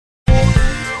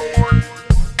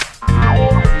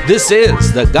This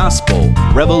is the Gospel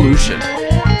Revolution.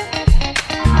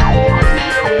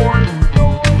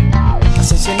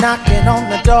 Since you're knocking on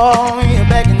the door, you're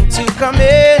begging to come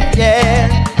in,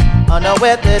 yeah.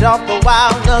 Unaware that all the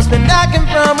while love's been knocking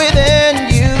from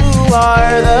within. You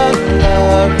are the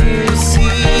love you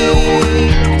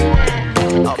see,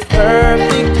 a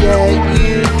perfect yet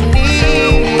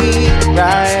unique,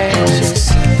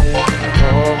 righteous,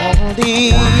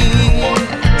 holy.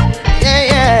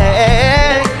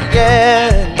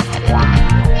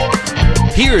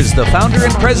 Here's the founder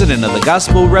and president of the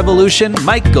Gospel Revolution,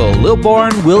 Michael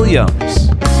Lilbourne Williams.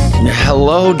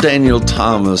 Hello, Daniel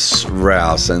Thomas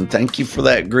Rouse, and thank you for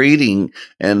that greeting.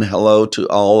 And hello to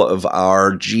all of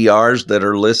our GRs that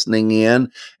are listening in.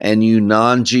 And you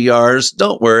non-GRs,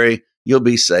 don't worry, you'll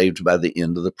be saved by the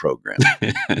end of the program.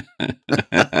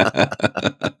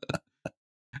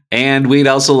 And we'd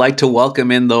also like to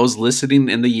welcome in those listening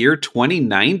in the year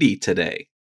 2090 today.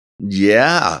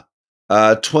 Yeah.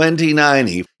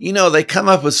 2090. You know, they come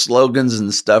up with slogans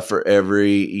and stuff for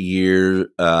every year,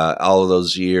 all of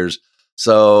those years.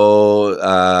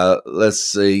 So let's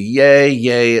see.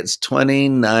 Yay, it's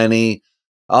 2090.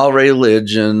 All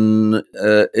religion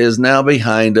is now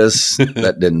behind us.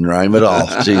 That didn't rhyme at all.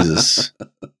 Jesus.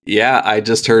 Yeah, I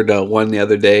just heard one the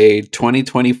other day.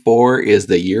 2024 is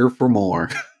the year for more.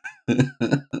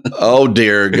 Oh,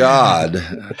 dear God.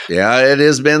 Yeah, it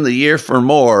has been the year for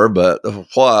more, but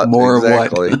what? More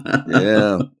exactly? What?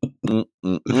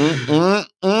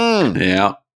 Yeah.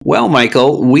 Yeah. Well,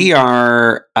 Michael, we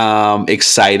are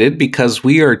excited because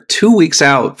we are 2 weeks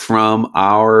out from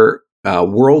our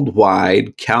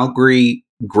worldwide Calgary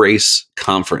Grace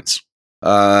Conference.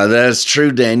 That's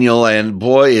true, Daniel. And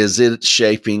boy, is it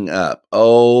shaping up.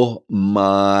 Oh,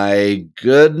 my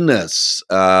goodness.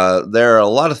 There are a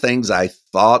lot of things I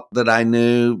thought that I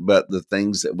knew, but the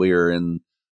things that we are in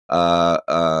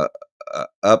up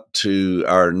to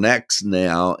our necks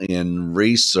now in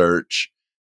research,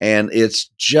 and it's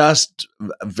just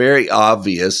very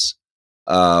obvious.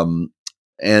 And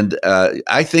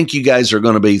I think you guys are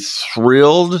going to be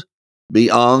thrilled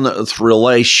beyond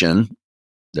thrillation.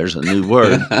 There's a new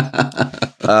word.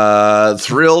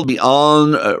 Thrilled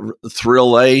beyond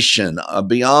thrillation,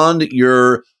 beyond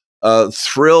your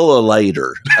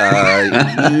thrillator.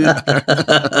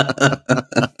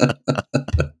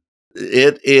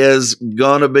 It is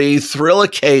going to be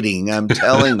thrillicating. I'm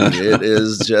telling you, it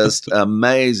is just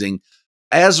amazing.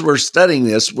 As we're studying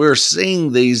this, we're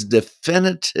seeing these the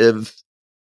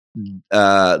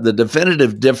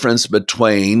definitive difference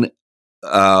between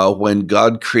when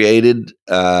God created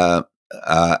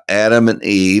Adam and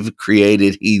Eve,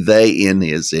 created they in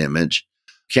his image.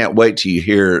 Can't wait till you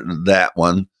hear that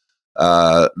one.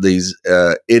 These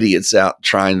idiots out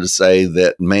trying to say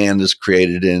that man is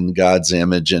created in God's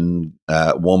image and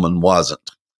woman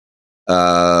wasn't.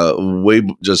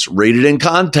 We just read it in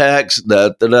context.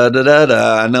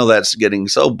 I know that's getting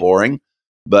so boring,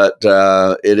 but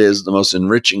it is the most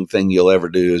enriching thing you'll ever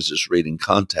do is just reading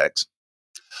context.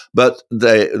 But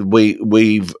we've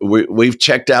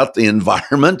checked out the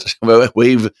environment.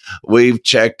 We've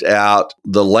checked out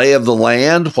the lay of the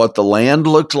land, what the land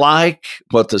looked like,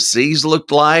 what the seas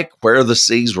looked like, where the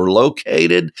seas were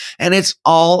located, and it's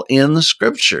all in the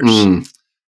scriptures.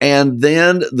 And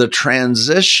then the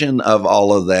transition of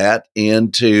all of that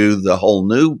into the whole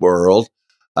new world,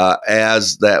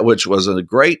 as that which was a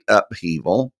great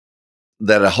upheaval.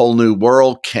 That a whole new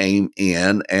world came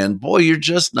in, and boy, you're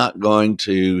just not going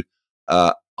to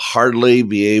hardly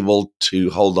be able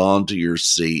to hold on to your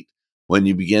seat when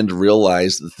you begin to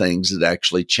realize the things that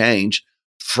actually change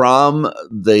from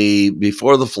the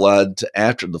before the flood to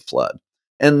after the flood.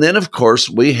 And then, of course,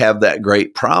 we have that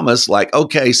great promise like,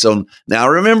 okay, so now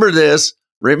remember this,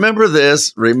 remember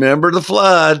the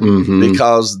flood,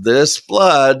 because this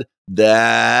flood,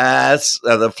 that's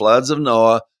the floods of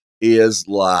Noah, is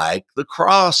like the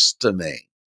cross to me.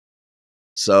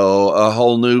 So a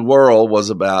whole new world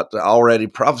was about to already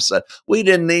prophesy. We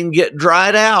didn't even get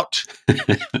dried out.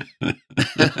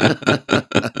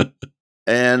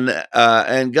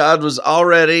 And God was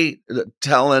already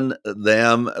telling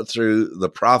them through the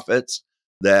prophets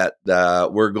that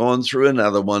we're going through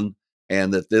another one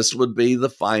and that this would be the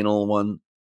final one.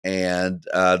 And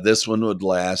this one would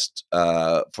last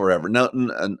forever.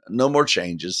 No more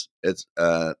changes. It's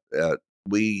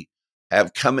we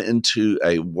have come into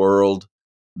a world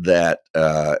that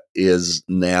is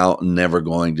now never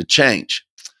going to change.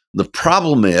 The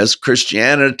problem is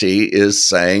Christianity is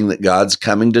saying that God's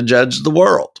coming to judge the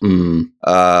world.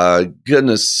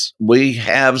 Goodness, we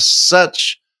have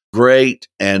such great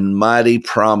and mighty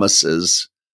promises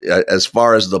as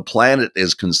far as the planet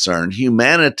is concerned,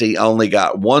 humanity only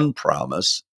got one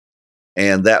promise,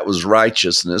 and that was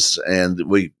righteousness. And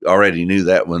we already knew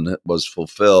that when it was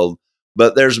fulfilled.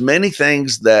 But there's many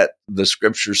things that the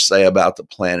scriptures say about the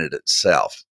planet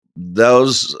itself.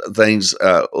 Those things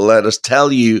let us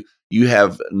tell you, you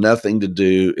have nothing to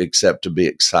do except to be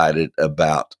excited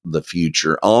about the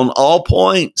future on all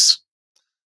points.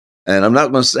 And I'm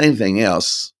not going to say anything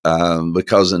else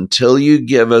because until you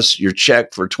give us your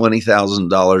check for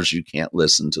 $20,000, you can't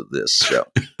listen to this show.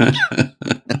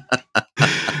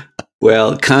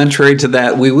 Well, contrary to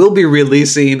that, we will be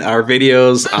releasing our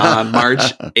videos on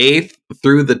March 8th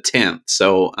through the 10th.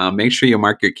 So make sure you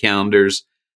mark your calendars.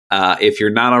 If you're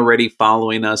not already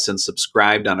following us and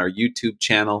subscribed on our YouTube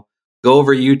channel, go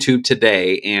over YouTube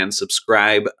today and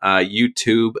subscribe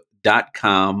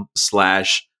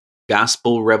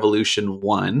youtube.com/Gospel Revolution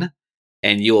 1,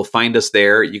 and you will find us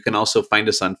there. You can also find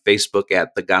us on Facebook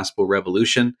at The Gospel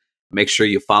Revolution. Make sure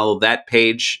you follow that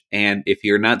page. And if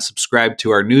you're not subscribed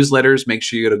to our newsletters, make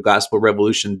sure you go to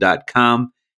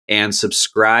gospelrevolution.com and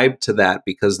subscribe to that,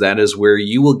 because that is where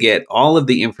you will get all of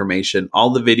the information. All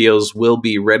the videos will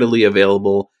be readily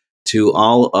available to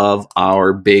all of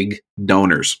our big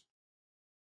donors.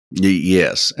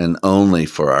 Yes, and only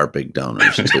for our big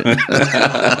donors, too.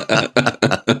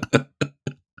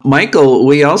 Michael,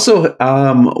 we also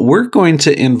we're going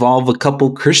to involve a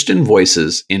couple Christian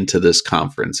voices into this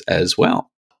conference as well.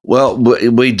 Well,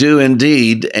 we do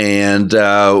indeed, and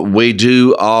we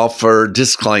do offer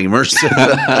disclaimers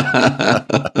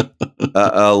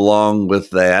along with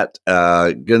that.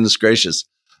 Goodness gracious.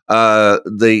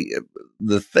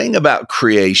 The thing about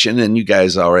creation, and you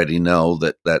guys already know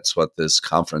that that's what this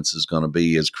conference is going to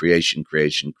be, is creation,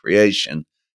 creation, creation.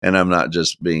 And I'm not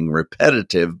just being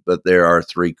repetitive, but there are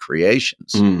three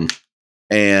creations.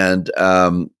 And,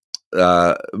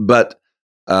 but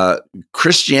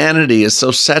Christianity is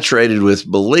so saturated with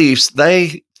beliefs,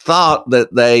 they thought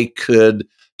that they could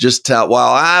just tell,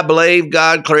 well, I believe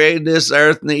God created this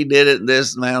earth and he did it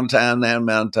this amount of time, that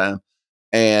amount of time.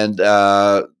 And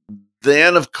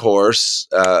then, of course,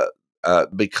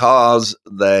 because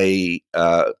they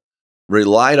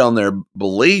relied on their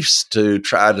beliefs to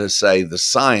try to say the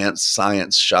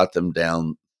science shut them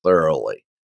down thoroughly.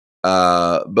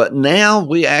 But now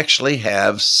we actually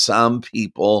have some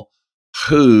people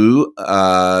who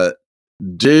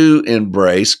do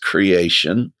embrace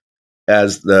creation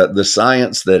as the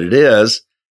science that it is.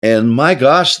 And my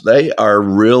gosh, they are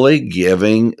really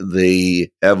giving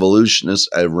the evolutionists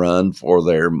a run for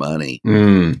their money.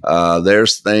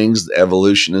 There's things the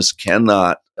evolutionists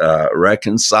cannot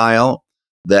reconcile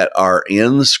that are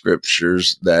in the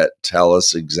scriptures that tell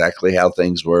us exactly how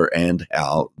things were and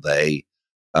how they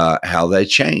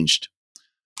changed.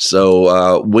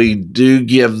 So we do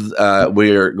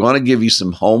we're going to give you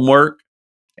some homework,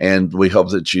 and we hope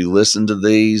that you listen to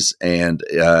these, and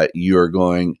you're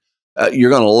going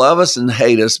to love us and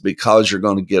hate us, because you're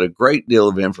going to get a great deal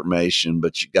of information,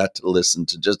 but you got to listen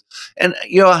to and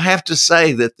I have to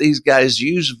say that these guys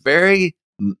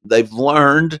they've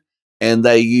learned, and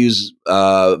they use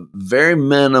very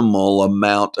minimal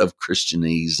amount of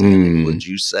Christianese in it. Would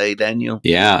you say, Daniel?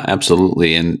 Yeah,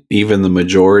 absolutely. And even the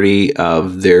majority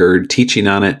of their teaching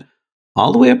on it,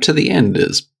 all the way up to the end,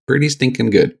 is pretty stinking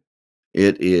good.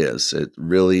 It is. It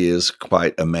really is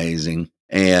quite amazing.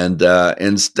 And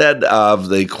instead of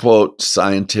the, quote,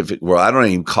 scientific world, I don't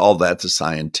even call that the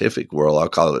scientific world. I'll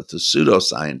call it the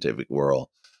pseudoscientific world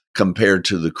compared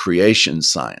to the creation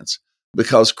science.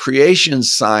 Because creation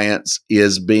science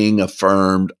is being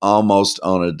affirmed almost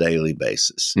on a daily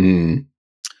basis. And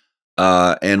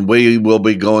we will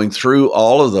be going through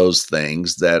all of those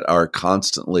things that are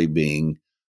constantly being,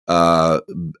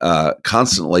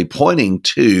 constantly pointing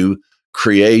to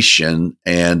creation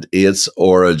and its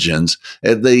origins.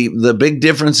 The big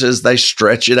difference is they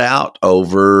stretch it out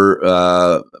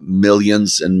over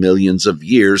millions and millions of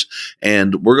years.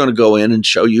 And we're going to go in and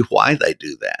show you why they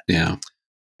do that. Yeah.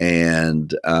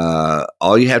 And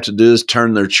all you have to do is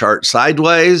turn their chart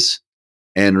sideways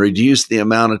and reduce the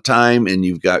amount of time, and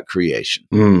you've got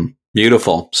creation.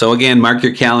 Beautiful. So again, mark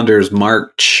your calendars,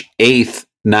 March 8th,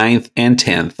 9th, and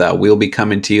 10th. We'll be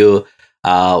coming to you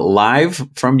live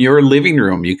from your living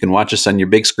room. You can watch us on your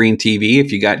big screen TV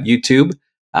if you got YouTube.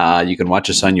 You can watch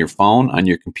us on your phone, on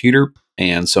your computer.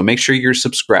 And so make sure you're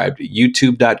subscribed.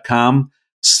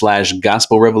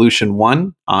 YouTube.com/Gospel Revolution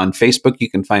 1. On Facebook, you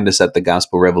can find us at The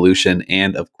Gospel Revolution.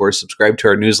 And of course, subscribe to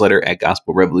our newsletter at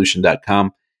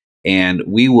gospelrevolution.com. And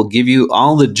we will give you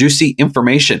all the juicy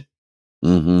information.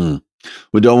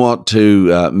 We don't want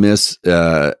to miss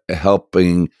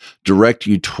helping direct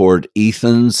you toward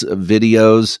Ethan's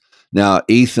videos. Now,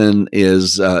 Ethan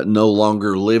is no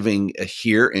longer living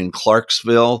here in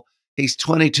Clarksville. He's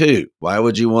 22. Why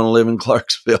would you want to live in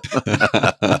Clarksville?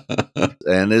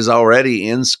 And is already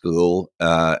in school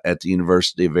at the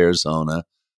University of Arizona.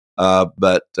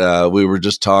 But we were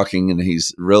just talking, and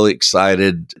he's really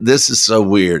excited. This is so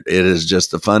weird. It is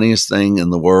just the funniest thing in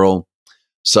the world.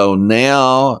 So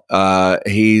now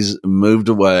he's moved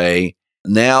away.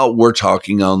 Now we're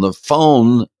talking on the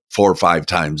phone 4 or 5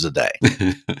 times a day.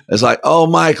 It's like, oh,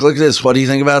 Mike, look at this. What do you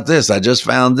think about this? I just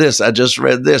found this. I just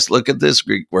read this. Look at this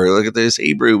Greek word. Look at this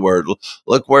Hebrew word.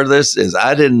 Look where this is.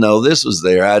 I didn't know this was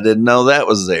there. I didn't know that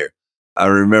was there. I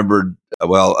remembered,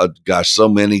 so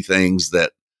many things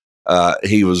that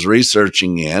he was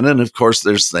researching in. And of course,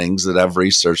 there's things that I've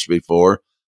researched before.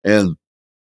 And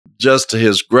just to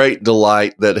his great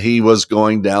delight that he was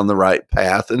going down the right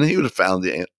path and he would have found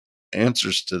the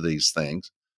answers to these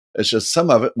things. It's just some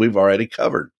of it we've already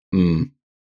covered. Mm.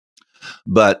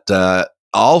 But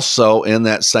also in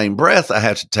that same breath, I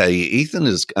have to tell you, Ethan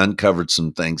has uncovered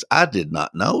some things I did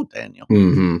not know, Daniel.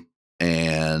 Mm-hmm.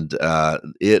 And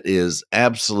it is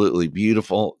absolutely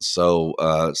beautiful.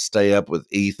 So stay up with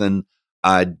Ethan.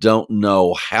 I don't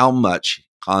know how much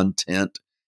content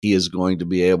he is going to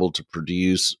be able to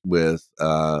produce with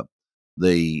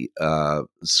the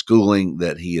schooling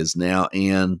that he is now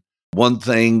in. One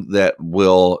thing that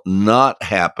will not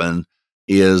happen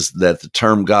is that the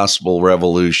term gospel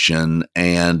revolution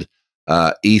and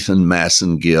Ethan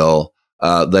Massengill,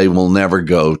 they will never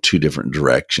go 2 different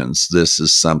directions. This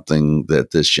is something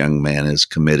that this young man is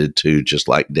committed to, just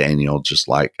like Daniel, just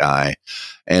like I,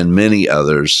 and many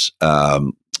others.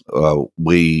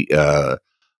 We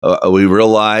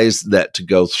realize that to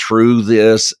go through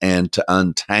this and to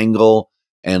untangle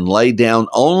and lay down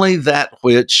only that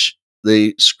which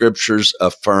the scriptures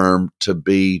affirm to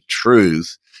be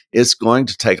truth, it's going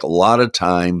to take a lot of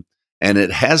time, and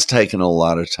it has taken a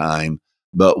lot of time.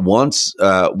 But once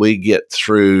we get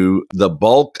through the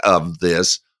bulk of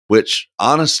this, which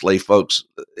honestly, folks,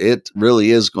 it really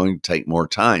is going to take more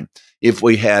time. If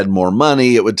we had more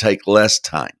money, it would take less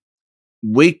time.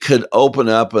 We could open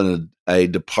up a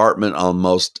department on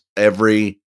most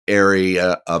every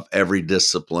area of every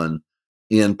discipline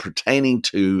in pertaining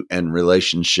to and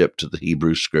relationship to the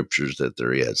Hebrew scriptures that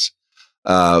there is.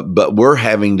 But we're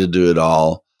having to do it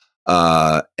all.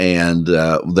 And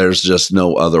there's just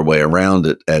no other way around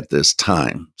it at this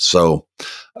time. So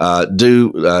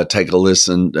do take a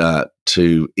listen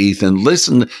to Ethan.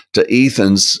 Listen to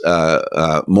Ethan's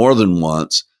more than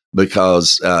once,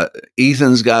 because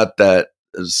Ethan's got that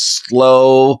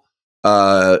slow,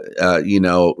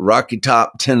 Rocky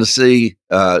Top, Tennessee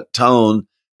tone.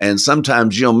 And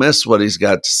sometimes you'll miss what he's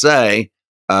got to say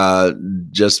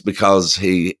just because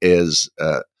he is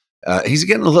he's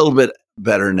getting a little bit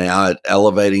better now at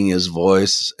elevating his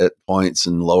voice at points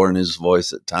and lowering his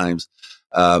voice at times.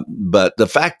 But the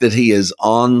fact that he is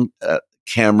on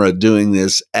camera doing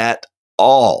this at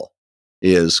all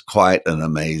is quite an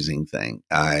amazing thing.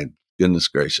 Goodness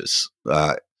gracious.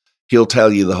 He'll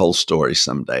tell you the whole story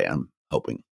someday, I'm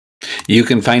hoping. You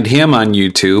can find him on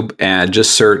YouTube and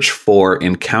just search for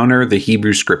Encounter the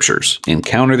Hebrew Scriptures.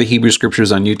 Encounter the Hebrew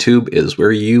Scriptures on YouTube is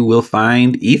where you will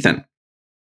find Ethan.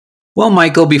 Well,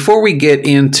 Michael, before we get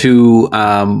into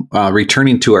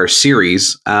returning to our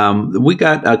series, we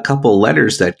got a couple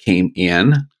letters that came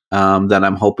in that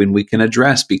I'm hoping we can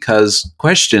address, because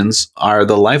questions are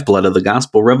the lifeblood of the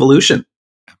gospel revolution.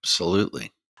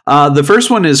 Absolutely. The first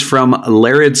one is from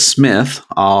Laird Smith,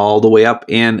 all the way up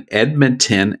in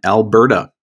Edmonton,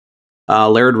 Alberta.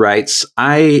 Laird writes,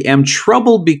 I am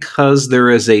troubled because there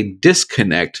is a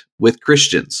disconnect with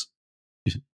Christians.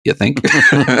 You think?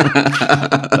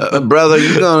 Brother,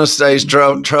 you're going to stay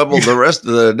troubled the rest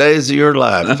of the days of your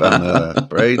life. I'm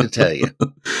afraid to tell you.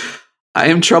 I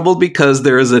am troubled because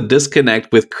there is a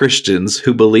disconnect with Christians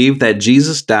who believe that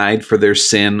Jesus died for their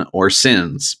sin or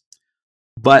sins,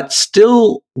 but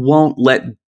still won't let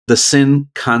the sin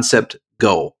concept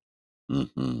go.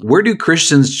 Mm-hmm. Where do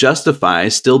Christians justify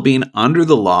still being under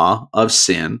the law of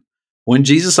sin when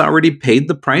Jesus already paid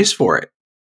the price for it?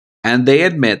 And they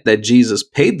admit that Jesus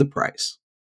paid the price,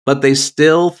 but they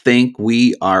still think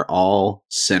we are all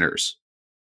sinners.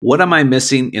 What am I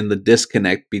missing in the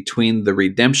disconnect between the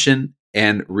redemption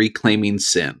and reclaiming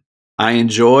sin? I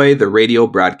enjoy the radio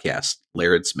broadcast.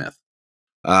 Laird Smith.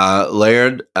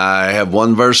 Laird, I have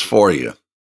one verse for you.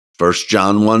 1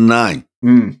 John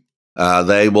 1:9.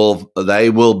 They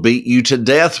will beat you to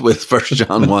death with 1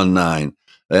 John 1:9.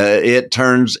 It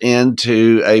turns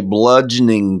into a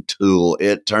bludgeoning tool.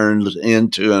 It turns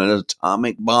into an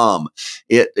atomic bomb.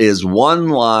 It is one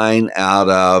line out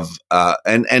of,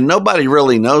 and nobody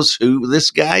really knows who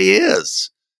this guy is.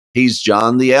 He's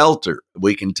John the Elder.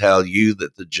 We can tell you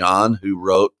that the John who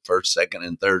wrote 1st, 2nd,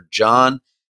 and 3rd John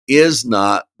is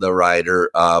not the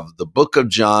writer of the book of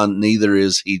John. Neither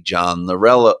is he John the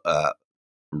Revelator.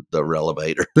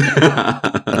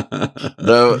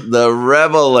 the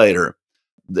Revelator.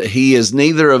 He is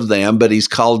neither of them, but he's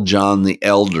called John the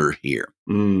Elder here.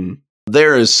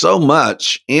 There is so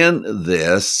much in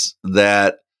this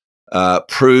that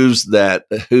proves that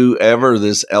whoever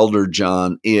this Elder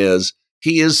John is,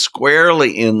 he is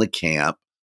squarely in the camp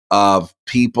of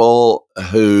people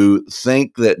who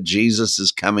think that Jesus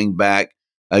is coming back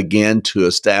again to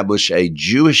establish a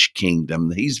Jewish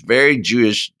kingdom. He's very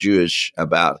Jewish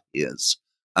about his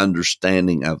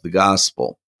understanding of the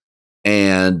gospel.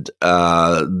 And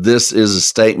this is a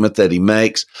statement that he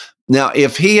makes. Now,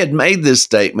 if he had made this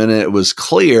statement and it was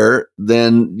clear,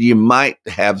 then you might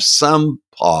have some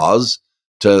pause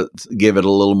to give it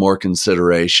a little more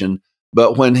consideration.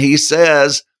 But when he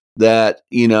says that,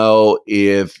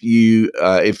 if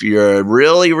you're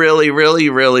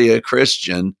really a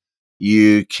Christian,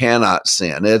 you cannot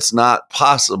sin. It's not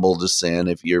possible to sin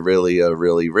if you're really a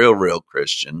real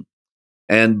Christian.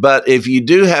 But if you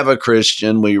do have a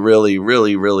Christian, we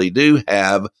really do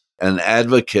have an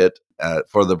advocate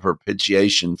for the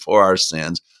propitiation for our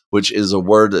sins, which is a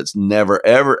word that's never,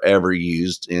 ever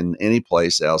used in any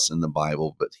place else in the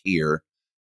Bible but here.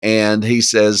 And he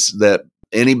says that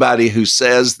anybody who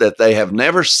says that they have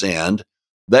never sinned,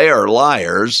 they are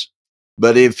liars.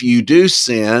 But if you do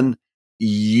sin,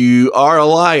 you are a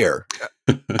liar.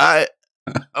 Wait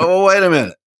a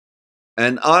minute.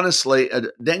 And honestly,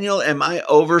 Daniel, am I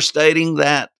overstating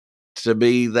that to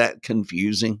be that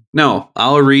confusing? No,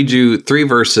 I'll read you 3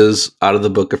 verses out of the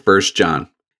book of 1 John.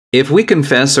 If we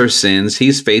confess our sins,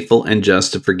 he's faithful and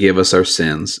just to forgive us our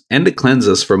sins and to cleanse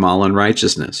us from all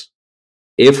unrighteousness.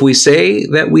 If we say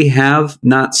that we have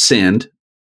not sinned,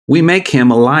 we make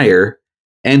him a liar,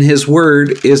 and his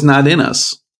word is not in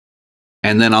us.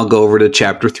 And then I'll go over to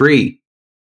chapter 3.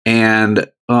 And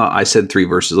I said 3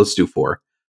 verses. Let's do 4.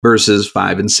 Verses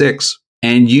 5 and 6.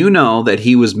 And you know that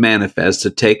he was manifest to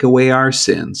take away our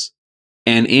sins,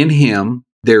 and in him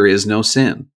there is no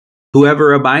sin.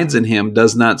 Whoever abides in him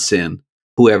does not sin.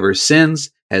 Whoever sins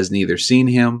has neither seen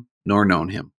him nor known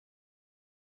him.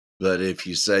 But if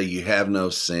you say you have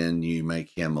no sin, you make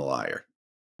him a liar.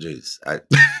 Jeez.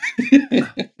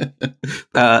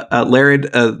 Laird,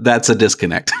 that's a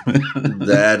disconnect.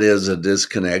 That is a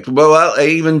disconnect. Well,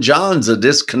 even John's a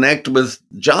disconnect with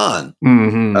John.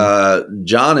 Mm-hmm.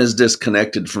 John is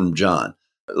disconnected from John.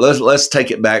 Let's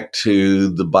take it back to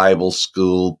the Bible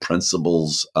school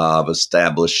principles of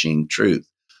establishing truth.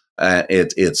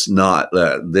 It's not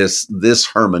this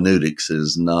hermeneutics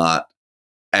is not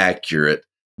accurate.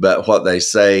 But what they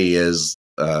say is,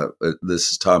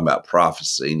 this is talking about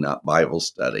prophecy, not Bible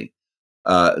study.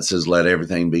 It says, let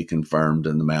everything be confirmed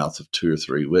in the mouth of 2 or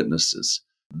 3 witnesses.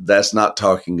 That's not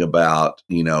talking about,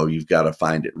 you've got to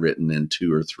find it written in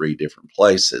 2 or 3 different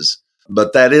places.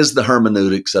 But that is the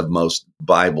hermeneutics of most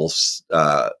Bible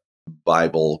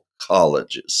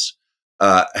colleges.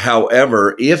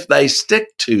 However, if they stick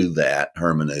to that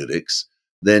hermeneutics,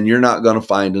 then you're not going to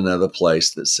find another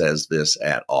place that says this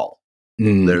at all.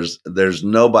 There's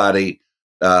nobody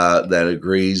that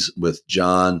agrees with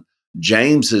John.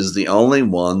 James is the only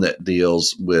one that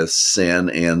deals with sin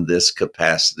and this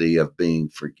capacity of being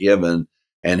forgiven.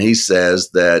 And he says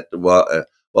that, well,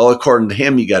 according to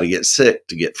him, you got to get sick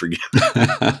to get forgiven.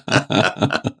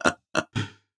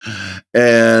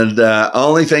 And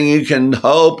only thing you can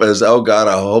hope is, oh God,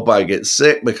 I hope I get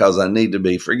sick because I need to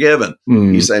be forgiven.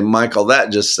 You say, Michael,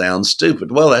 that just sounds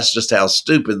stupid. Well, that's just how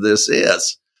stupid this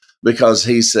is. Because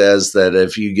he says that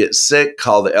if you get sick,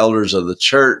 call the elders of the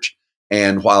church,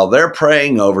 and while they're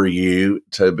praying over you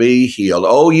to be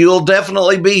healed, you'll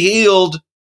definitely be healed.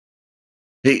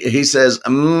 He says,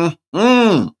 every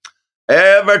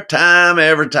time,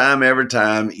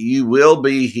 you will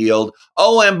be healed.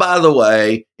 Oh, and by the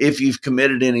way, if you've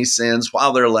committed any sins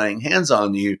while they're laying hands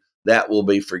on you, that will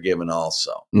be forgiven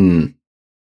also.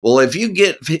 Well, if you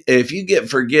get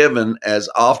forgiven as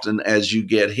often as you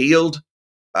get healed,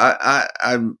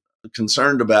 I'm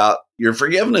concerned about your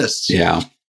forgiveness. Yeah.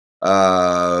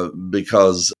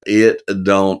 Because it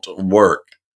don't work.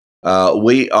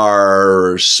 We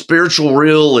are spiritual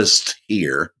realists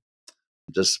here.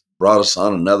 Just brought us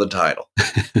on another title.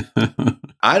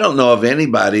 I don't know of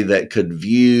anybody that could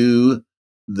view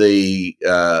the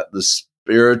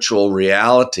spiritual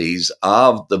realities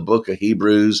of the book of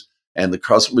Hebrews and the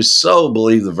cross. We so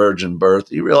believe the virgin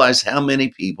birth. You realize how many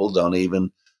people don't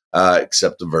even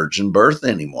accept the virgin birth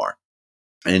anymore.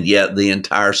 And yet the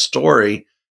entire story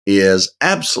is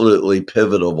absolutely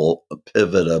pivotable.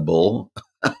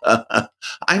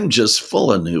 I'm just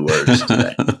full of new words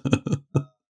today.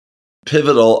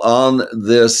 Pivotal on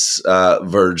this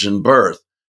virgin birth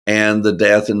and the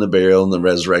death and the burial and the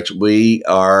resurrection. We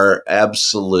are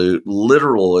absolute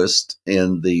literalists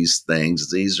in these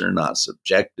things. These are not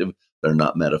subjective. They're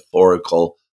not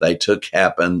metaphorical. They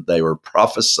happen. They were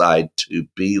prophesied to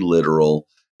be literal,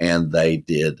 and they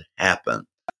did happen.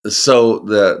 So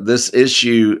this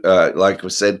issue, like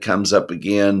we said, comes up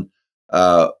again,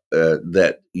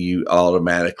 that you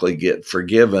automatically get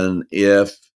forgiven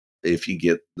if you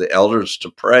get the elders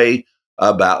to pray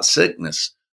about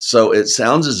sickness. So it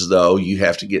sounds as though you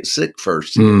have to get sick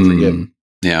first to get forgiven.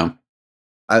 Yeah.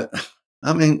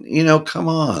 I mean, come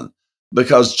on.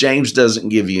 Because James doesn't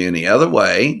give you any other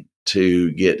way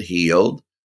to get healed,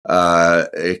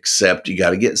 except you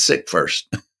got to get sick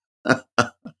first.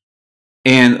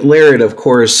 And Laird, of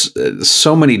course,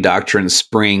 so many doctrines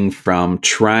spring from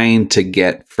trying to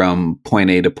get from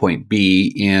point A to point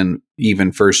B in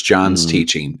even First John's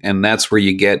teaching. And that's where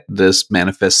you get this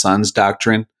manifest sons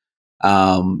doctrine,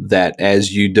 that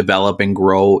as you develop and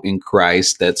grow in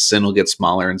Christ, that sin will get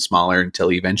smaller and smaller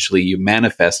until eventually you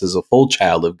manifest as a full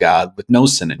child of God with no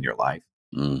sin in your life.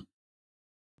 And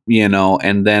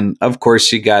then, of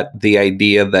course, you got the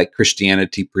idea that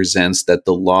Christianity presents that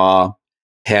the law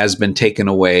has been taken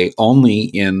away only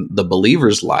in the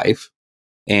believer's life,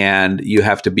 and you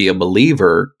have to be a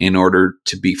believer in order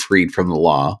to be freed from the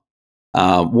law,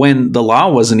 when the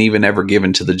law wasn't even ever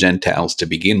given to the Gentiles to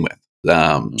begin with.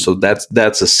 So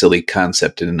that's a silly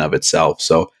concept in and of itself.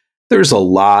 So there's a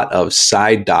lot of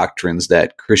side doctrines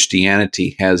that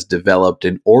Christianity has developed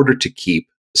in order to keep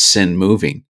sin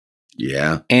moving.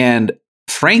 Yeah. And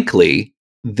frankly,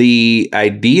 the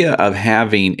idea of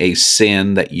having a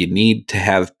sin that you need to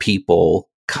have people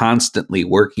constantly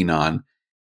working on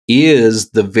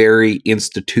is the very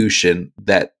institution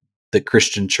that the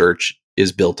Christian church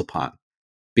is built upon.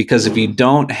 Because if you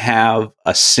don't have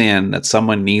a sin that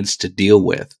someone needs to deal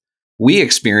with, we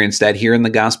experience that here in the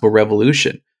Gospel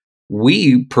Revolution.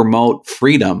 We promote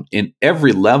freedom in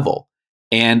every level.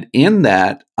 And in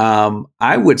that,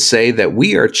 I would say that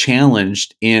we are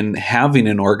challenged in having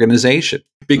an organization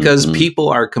because people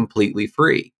are completely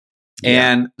free.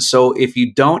 Yeah. And so if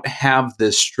you don't have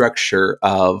this structure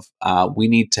of we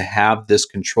need to have this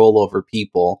control over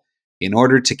people in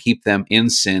order to keep them in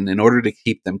sin, in order to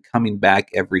keep them coming back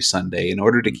every Sunday, in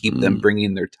order to keep them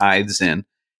bringing their tithes in,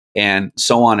 and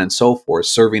so on and so forth,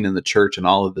 serving in the church and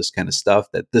all of this kind of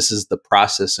stuff, that this is the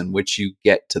process in which you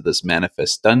get to this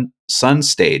manifest son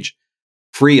stage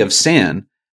free of sin,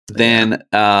 then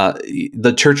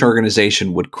the church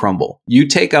organization would crumble. You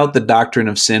take out the doctrine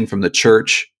of sin from the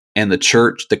church, and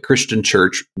the Christian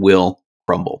church will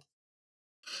crumble.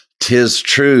 'Tis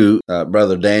true,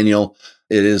 Brother Daniel.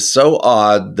 It is so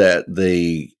odd that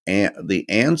the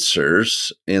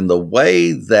answers in the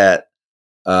way that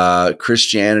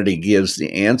Christianity gives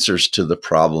the answers to the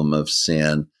problem of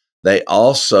sin, they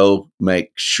also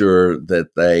make sure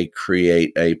that they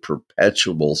create a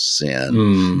perpetual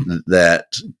sin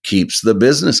that keeps the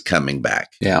business coming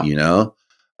back. Yeah.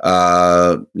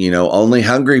 Only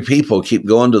hungry people keep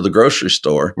going to the grocery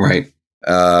store. Right.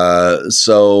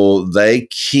 So they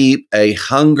keep a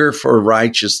hunger for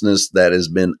righteousness that has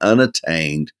been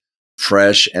unattained,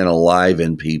 fresh and alive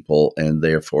in people, and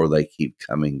therefore they keep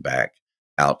coming back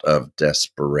out of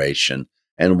desperation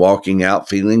and walking out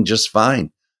feeling just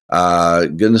fine.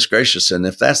 Goodness gracious. And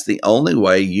if that's the only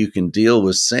way you can deal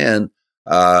with sin,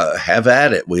 have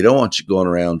at it. We don't want you going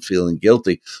around feeling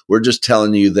guilty. We're just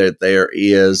telling you that there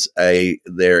is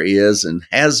and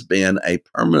has been a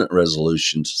permanent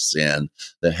resolution to sin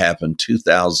that happened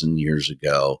 2,000 years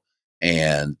ago.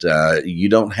 And you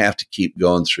don't have to keep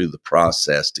going through the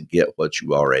process to get what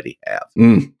you already have.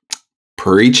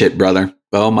 Preach it, brother.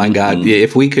 Oh my God.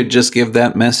 If we could just give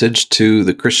that message to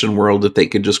the Christian world, if they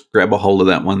could just grab a hold of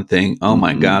that one thing, oh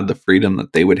my God, the freedom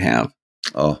that they would have.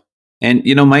 Oh. And,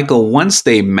 Michael, once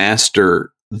they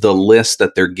master the list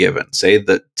that they're given, say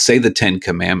the 10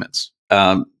 Commandments,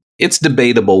 it's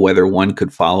debatable whether one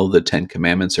could follow the 10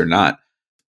 Commandments or not.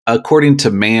 According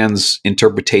to man's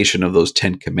interpretation of those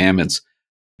 10 Commandments,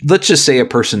 let's just say a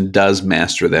person does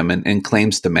master them and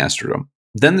claims to master them.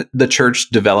 Then the church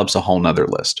develops a whole nother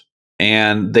list.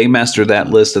 And they master that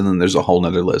list, and then there's a whole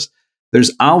nother list.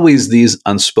 There's always these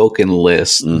unspoken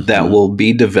lists that will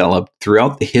be developed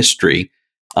throughout the history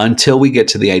until we get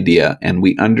to the idea and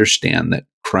we understand that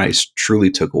Christ truly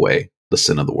took away the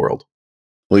sin of the world.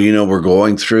 Well, we're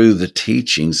going through the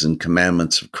teachings and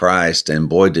commandments of Christ, and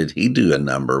boy, did he do a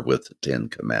number with the 10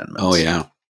 commandments. Oh, yeah.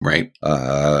 Right.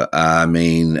 The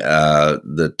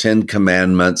 10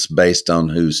 commandments based on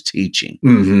who's teaching.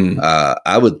 Mm-hmm.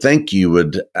 I would think you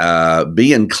would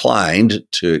be inclined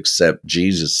to accept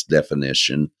Jesus'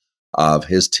 definition of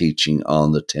his teaching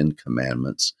on the 10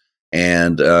 commandments.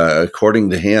 And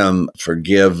according to him,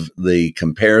 forgive the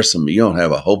comparison, but you don't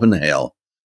have a hope in hell.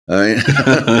 A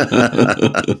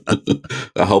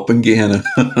hope in Gehenna.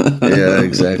 Yeah,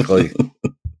 exactly.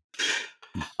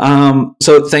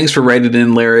 So thanks for writing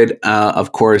in, Laird.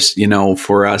 Of course,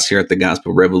 for us here at the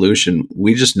Gospel Revolution,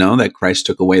 we just know that Christ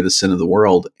took away the sin of the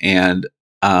world. And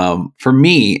for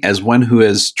me, as one who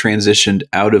has transitioned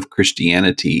out of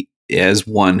Christianity, as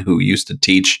one who used to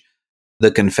teach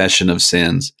the confession of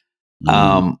sins,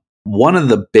 one of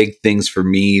the big things for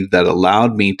me that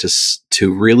allowed me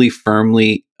to really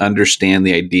firmly understand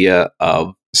the idea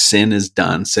of sin is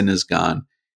done, sin is gone,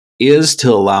 is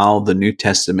to allow the New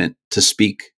Testament to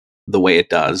speak the way it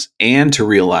does, and to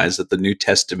realize that the New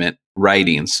Testament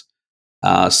writings,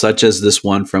 such as this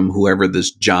one from whoever this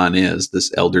John is,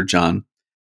 this Elder John,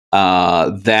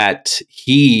 that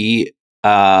he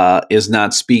is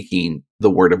not speaking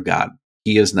the Word of God.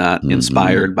 He is not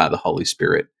inspired by the Holy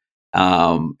Spirit.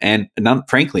 And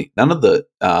frankly, none of the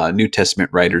New Testament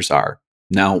writers are.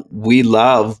 Now, we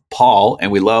love Paul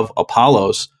and we love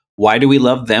Apollos. Why do we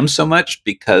love them so much?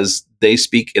 Because they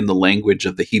speak in the language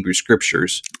of the Hebrew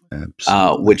Scriptures,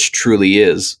 which truly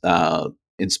is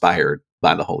inspired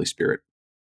by the Holy Spirit.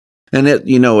 And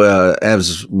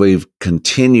as we've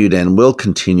continued and will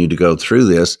continue to go through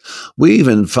this, we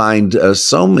even find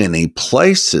so many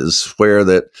places where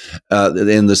that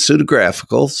in the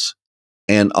pseudegraphicals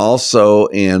and also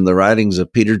in the writings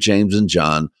of Peter, James, and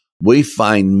John, we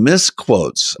find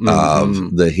misquotes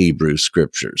of the Hebrew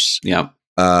Scriptures. Yeah.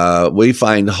 We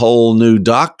find whole new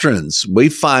doctrines. We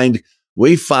find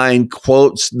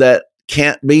quotes that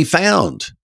can't be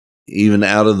found, even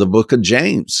out of the book of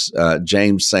James.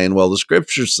 James saying, well, the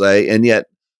Scriptures say, and yet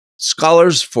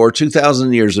scholars for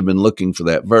 2,000 years have been looking for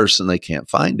that verse and they can't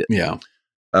find it. Yeah.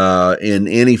 In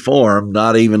any form,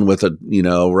 not even with a,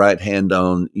 right hand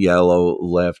on yellow,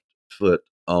 left foot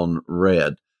on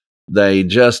red. They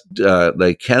just,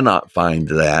 they cannot find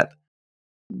that.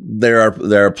 There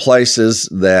are places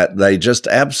that they just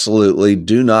absolutely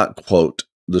do not quote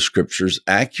the Scriptures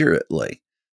accurately.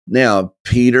 Now,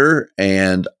 Paul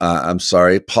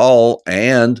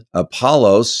and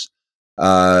Apollos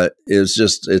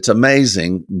it's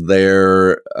amazing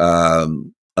their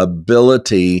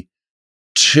ability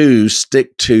to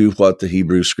stick to what the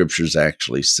Hebrew Scriptures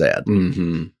actually said.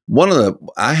 Mm-hmm.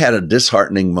 I had a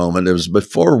disheartening moment. It was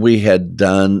before we had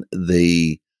done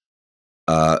the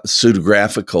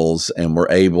pseudegraphicals and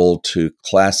were able to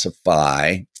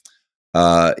classify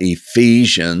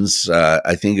Ephesians,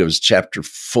 I think it was chapter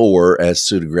 4 as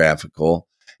pseudographical.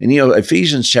 And,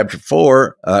 Ephesians chapter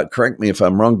 4, correct me if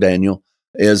I'm wrong, Daniel,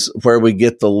 is where we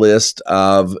get the list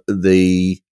of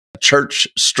the church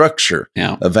structure,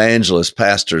 evangelists,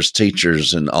 pastors,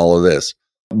 teachers, and all of this.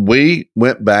 We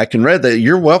went back and read that.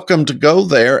 You're welcome to go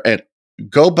there and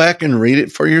go back and read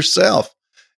it for yourself.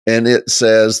 And it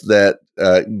says that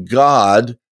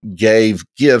God gave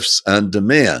gifts unto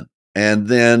men. And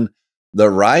then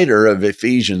the writer of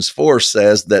Ephesians 4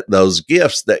 says that those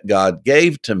gifts that God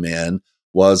gave to men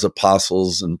was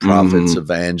apostles and prophets,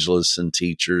 evangelists and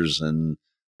teachers and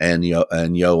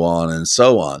on and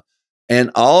so on.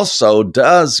 And also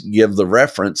does give the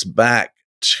reference back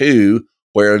to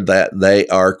where that they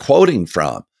are quoting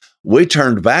from. We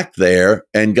turned back there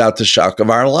and got the shock of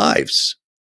our lives.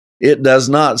 It does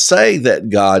not say that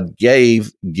God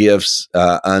gave gifts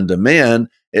unto men.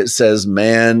 It says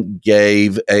man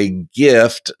gave a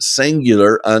gift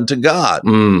singular unto God,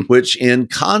 which in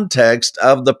context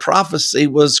of the prophecy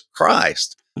was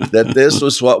Christ, that this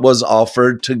was what was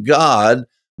offered to God,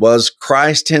 was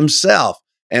Christ himself.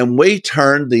 And we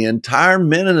turned the entire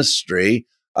ministry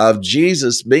of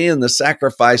Jesus being the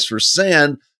sacrifice for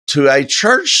sin to a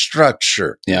church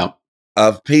structure. Yeah.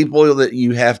 Of people that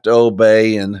you have to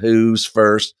obey and who's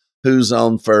first, who's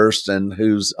on first, and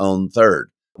who's on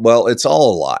third. Well, it's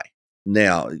all a lie.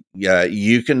 Now,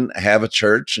 you can have a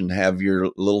church and have your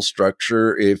little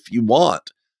structure if you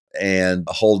want and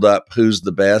hold up who's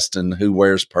the best and who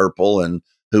wears purple and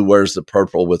who wears the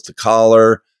purple with the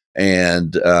collar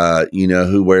and,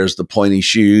 who wears the pointy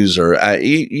shoes or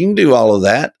you can do all of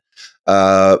that.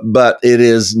 But it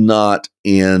is not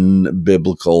in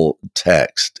biblical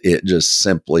text. It just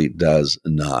simply does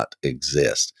not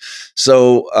exist.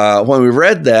 So when we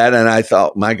read that, and I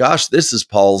thought, my gosh, this is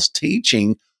Paul's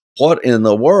teaching. What in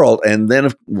the world? And then,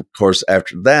 of course,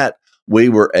 after that, we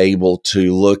were able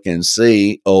to look and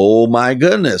see, oh my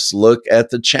goodness, look at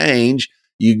the change.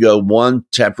 You go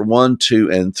chapter 1, 2,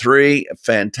 and 3.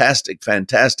 Fantastic,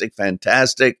 fantastic,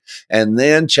 fantastic. And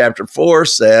then chapter 4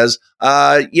 says,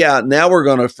 now we're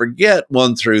going to forget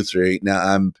 1 through 3. Now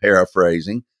I'm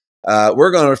paraphrasing.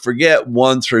 We're going to forget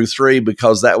 1 through 3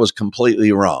 because that was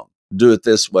completely wrong. Do it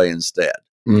this way instead.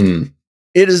 Mm.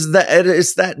 It is that. It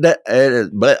is that.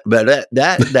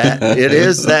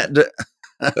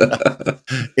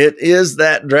 It is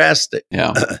that drastic.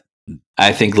 Yeah.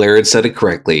 I think Laird said it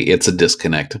correctly. It's a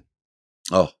disconnect.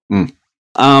 Oh.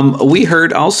 We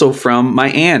heard also from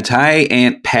my aunt. Hi,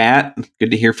 Aunt Pat.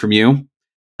 Good to hear from you.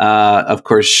 Of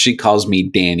course, she calls me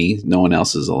Danny. No one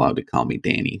else is allowed to call me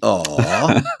Danny.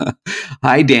 Oh.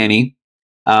 Hi, Danny.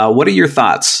 What are your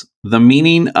thoughts? The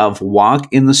meaning of walk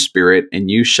in the Spirit, and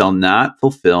you shall not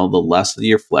fulfill the lust of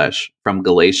your flesh, from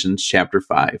Galatians chapter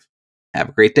 5. Have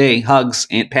a great day. Hugs,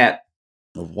 Aunt Pat.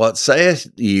 What saith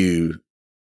you,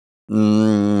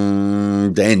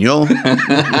 Daniel?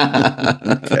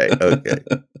 Okay.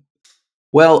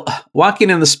 Well, walking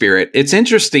in the Spirit, it's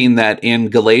interesting that in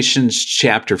Galatians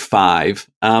chapter 5,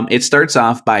 it starts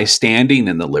off by standing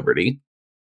in the liberty.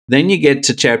 Then you get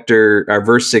to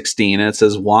verse 16, and it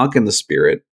says, walk in the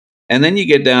Spirit. And then you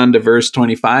get down to verse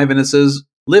 25, and it says,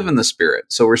 live in the Spirit.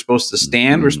 So we're supposed to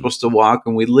stand, we're supposed to walk,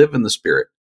 and we live in the Spirit.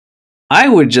 I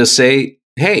would just say,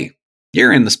 hey,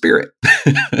 you're in the Spirit.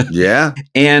 Yeah.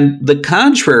 And the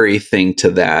contrary thing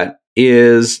to that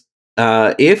is,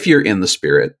 if you're in the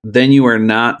Spirit, then you are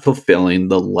not fulfilling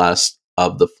the lust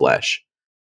of the flesh.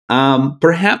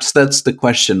 Perhaps that's the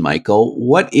question, Michael.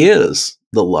 What is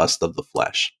the lust of the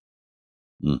flesh?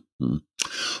 Mm-hmm.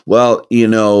 Well,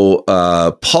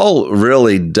 Paul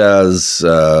really does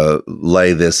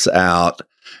lay this out,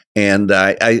 and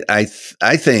I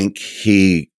think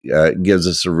he gives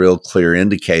us a real clear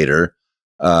indicator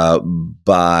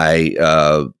by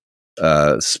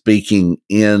speaking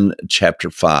in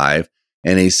chapter 5,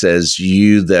 and he says,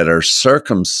 "You that are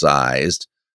circumcised."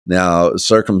 Now,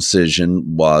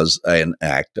 circumcision was an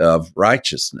act of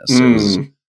righteousness.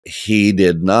 He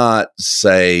did not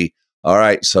say, all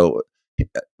right, so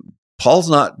Paul's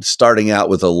not starting out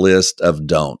with a list of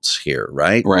don'ts here,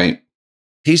 right? Right.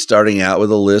 He's starting out with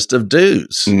a list of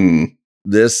do's.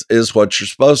 This is what you're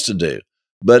supposed to do.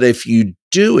 But if you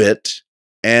do it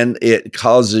and it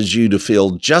causes you to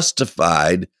feel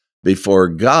justified before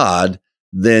God,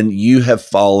 then you have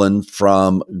fallen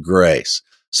from grace.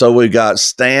 So we got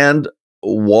stand,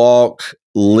 walk,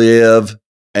 live,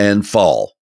 and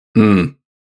fall.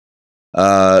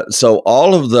 So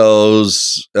all of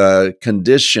those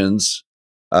conditions,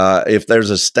 if there's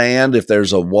a stand, if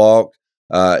there's a walk,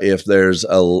 if there's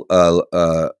a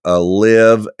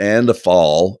live and a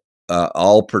fall,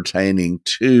 all pertaining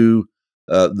to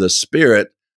the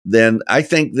Spirit, then I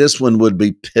think this one would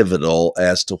be pivotal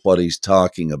as to what he's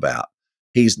talking about.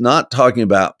 He's not talking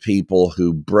about people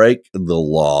who break the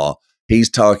law. He's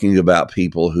talking about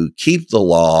people who keep the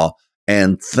law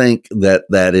and think that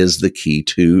that is the key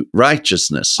to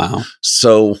righteousness. Wow.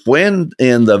 So when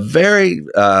in the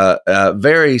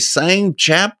very same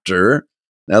chapter,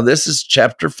 now this is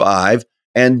chapter 5,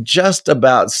 and just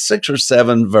about 6 or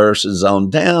 7 verses on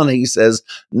down, he says,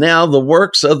 now the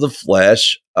works of the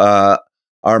flesh are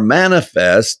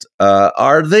manifest,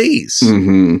 are these.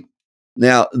 Mm-hmm.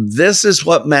 Now, this is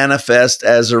what manifests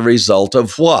as a result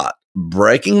of what?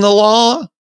 Breaking the law?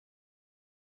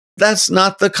 That's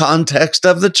not the context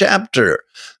of the chapter.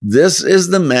 This is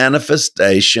the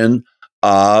manifestation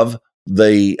of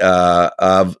the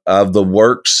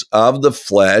works of the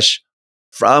flesh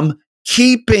from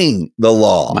keeping the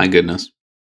law. My goodness.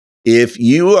 If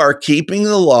you are keeping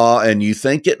the law and you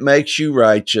think it makes you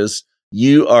righteous,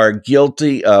 you are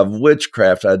guilty of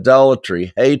witchcraft,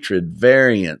 idolatry, hatred,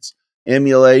 variance,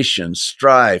 emulation,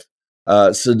 strife,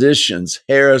 seditions,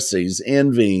 heresies,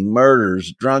 envying,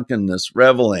 murders, drunkenness,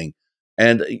 reveling.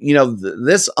 And,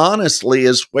 this honestly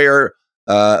is where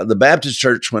the Baptist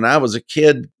church, when I was a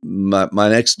kid, my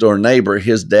next door neighbor,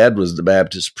 his dad was the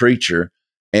Baptist preacher.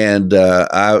 And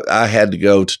I had to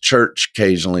go to church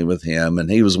occasionally with him.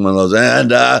 And he was one of those,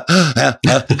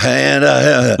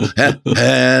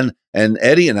 and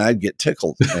Eddie and I'd get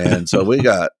tickled. And so he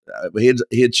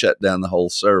had shut down the whole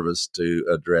service to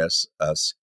address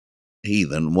us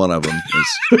heathen. One of them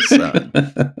is his son.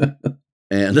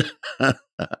 And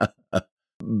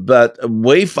But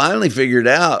we finally figured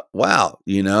out, wow,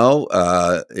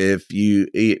 if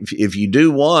you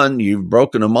do one, you've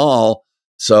broken them all.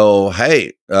 So,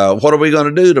 hey, what are we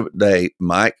going to do today,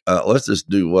 Mike? Let's just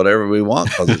do whatever we want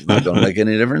because it's not going to make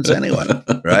any difference anyway,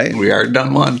 right? We are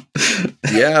done one.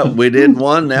 Yeah, we did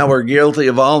one. Now we're guilty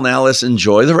of all. Now let's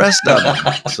enjoy the rest of them.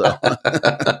 So,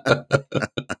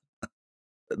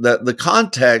 the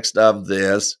context of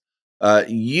this,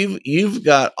 you've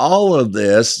got all of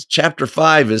this. Chapter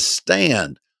 5 is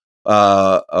stand,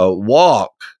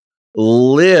 walk,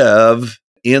 live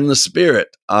in the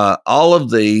Spirit. All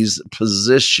of these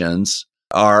positions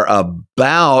are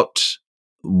about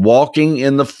walking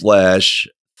in the flesh,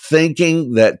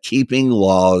 thinking that keeping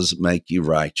laws make you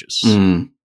righteous.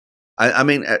 I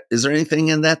mean, is there anything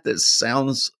in that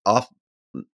sounds off?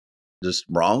 Just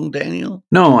wrong, Daniel?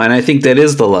 No, and I think that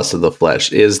is the lust of the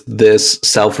flesh, is this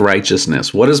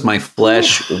self-righteousness. What does my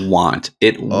flesh want?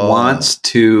 It wants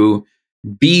to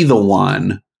be the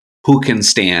one who can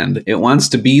stand. It wants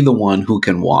to be the one who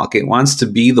can walk. It wants to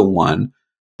be the one.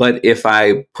 But if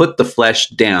I put the flesh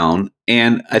down,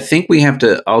 and I think we have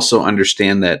to also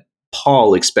understand that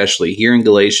Paul, especially here in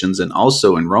Galatians and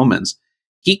also in Romans,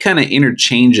 he kind of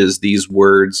interchanges these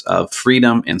words of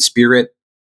freedom and spirit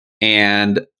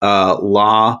and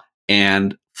law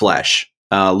and flesh.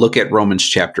 Look at Romans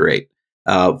chapter 8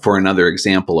 for another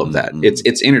example of that.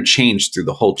 It's interchanged through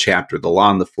the whole chapter, the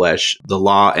law and the flesh, the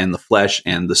law and the flesh,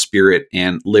 and the spirit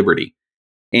and liberty.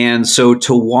 And so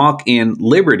to walk in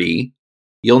liberty,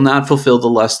 you'll not fulfill the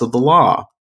lust of the law.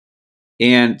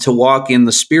 And to walk in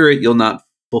the spirit, you'll not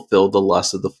fulfill the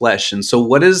lust of the flesh. And so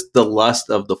what is the lust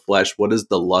of the flesh? What is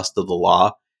the lust of the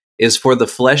law? Is for the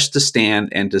flesh to stand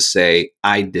and to say,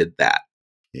 I did that.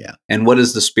 Yeah. And what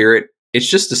is the spirit? It's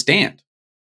just to stand.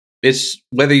 It's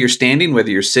whether you're standing, whether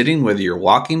you're sitting, whether you're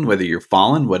walking, whether you're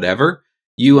fallen, whatever,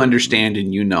 you understand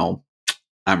and you know,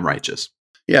 I'm righteous.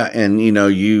 Yeah. And,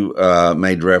 you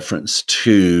made reference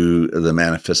to the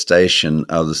manifestation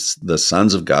of the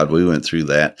sons of God. We went through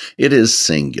that. It is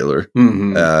singular.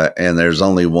 Mm-hmm. And there's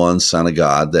only one Son of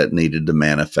God that needed to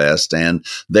manifest. And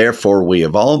therefore, we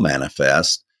have all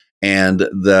manifest. And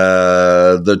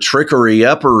the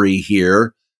trickery-uppery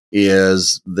here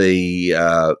is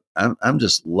I'm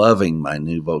just loving my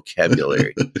new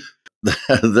vocabulary.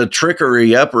 The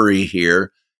trickery-uppery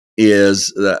here is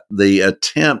the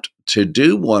attempt to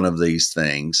do one of these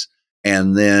things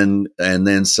and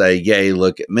then say, yay,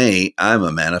 look at me, I'm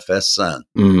a manifest son.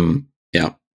 Mm-hmm.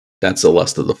 Yeah, that's the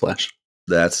lust of the flesh.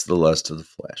 That's the lust of the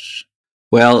flesh.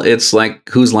 Well, it's like,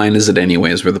 whose line is it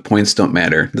anyways, where the points don't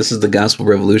matter? This is the gospel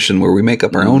revolution where we make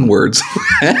up our own words.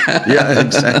 Yeah,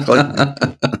 exactly.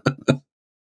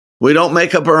 We don't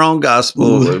make up our own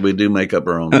gospel. We do make up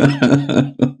our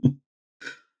own.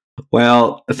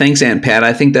 Well, thanks, Aunt Pat.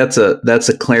 I think that's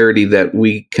a clarity that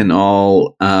we can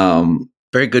all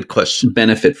very good question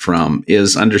benefit from,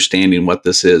 is understanding what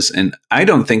this is. And I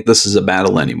don't think this is a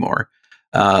battle anymore.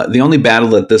 The only battle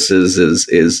that this is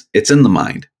it's in the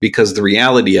mind, because the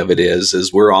reality of it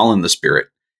is we're all in the spirit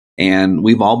and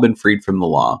we've all been freed from the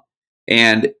law.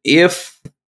 And if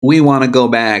we want to go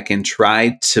back and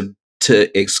try to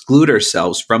exclude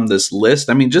ourselves from this list,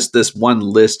 I mean, just this one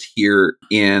list here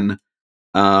in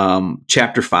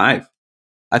chapter 5,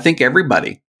 I think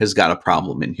everybody has got a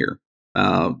problem in here.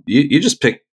 You just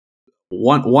pick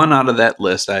one out of that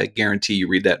list. I guarantee you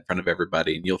read that in front of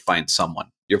everybody and you'll find someone.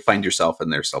 You'll find yourself in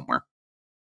there somewhere.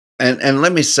 And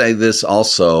let me say this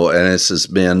also, and this has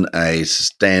been a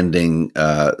standing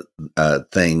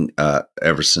thing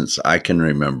ever since I can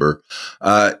remember.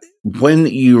 When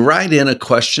you write in a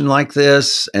question like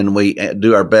this, and we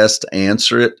do our best to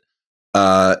answer it,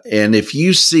 and if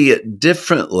you see it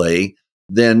differently,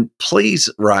 then please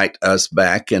write us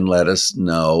back and let us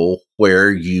know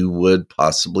where you would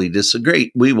possibly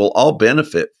disagree. We will all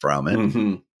benefit from it.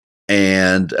 Mm-hmm.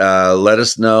 And let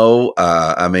us know.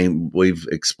 I mean, we've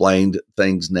explained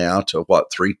things now to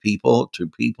 2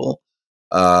 people,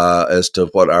 as to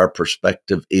what our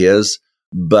perspective is.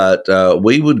 But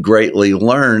we would greatly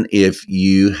learn if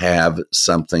you have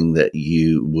something that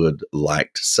you would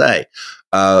like to say.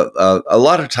 A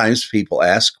lot of times people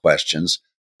ask questions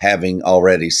having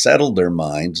already settled their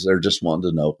minds. They're just wanting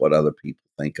to know what other people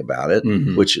think about it,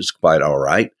 mm-hmm. which is quite all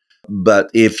right. But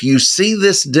if you see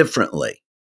this differently,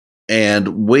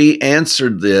 and we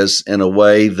answered this in a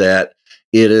way that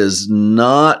it is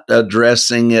not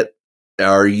addressing it,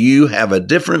 or you have a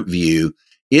different view,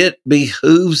 it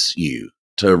behooves you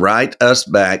to write us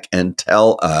back and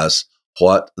tell us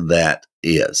what that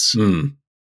is.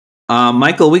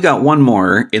 Michael, we got one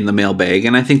more in the mailbag,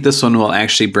 and I think this one will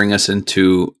actually bring us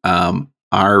into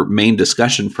our main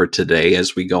discussion for today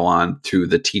as we go on through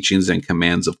the teachings and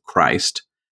commands of Christ.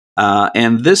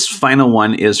 And this final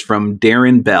one is from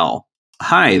Darren Bell.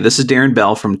 Hi, this is Darren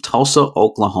Bell from Tulsa,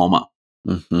 Oklahoma.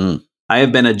 Mm-hmm. I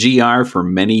have been a GR for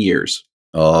many years.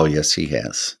 Oh, yes, he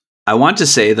has. I want to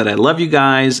say that I love you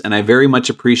guys and I very much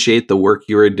appreciate the work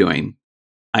you are doing.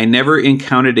 I never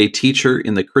encountered a teacher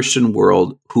in the Christian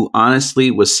world who honestly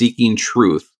was seeking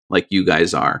truth like you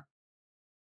guys are.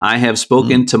 I have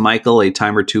spoken to Michael a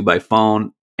time or two by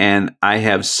phone, and I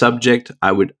have a subject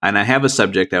I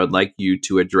would like you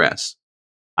to address.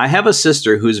 I have a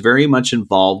sister who is very much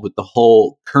involved with the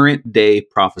whole current day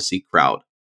prophecy crowd.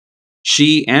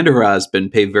 She and her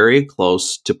husband pay very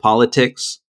close to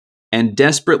politics and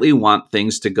desperately want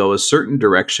things to go a certain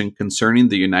direction concerning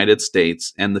the United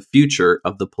States and the future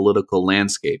of the political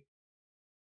landscape.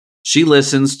 She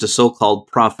listens to so-called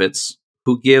prophets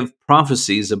who give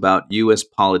prophecies about U.S.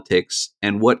 politics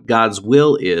and what God's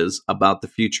will is about the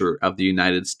future of the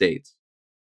United States.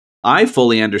 I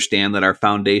fully understand that our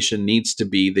foundation needs to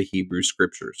be the Hebrew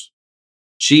Scriptures.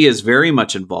 She is very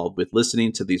much involved with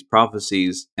listening to these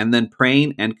prophecies and then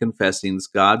praying and confessing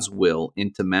God's will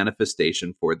into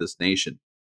manifestation for this nation.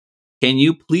 Can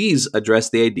you please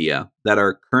address the idea that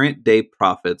our current day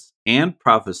prophets and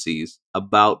prophecies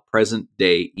about present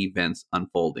day events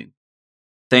unfolding?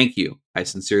 Thank you. I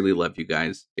sincerely love you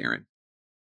guys, Darren.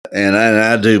 And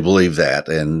I do believe that.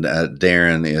 And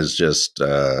Darren is just,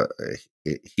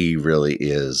 he really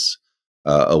is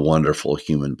a wonderful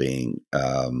human being.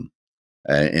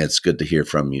 And it's good to hear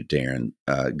from you, Darren.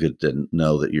 Good to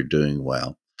know that you're doing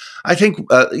well. I think,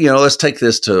 let's take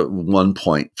this to one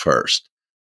point first.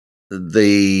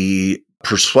 The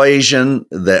persuasion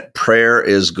that prayer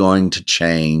is going to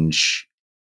change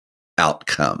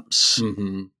outcomes.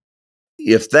 Mm-hmm.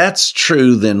 If that's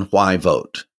true, then why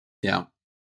vote? Yeah.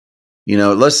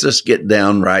 Let's just get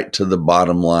down right to the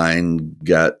bottom line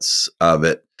guts of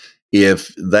it.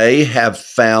 If they have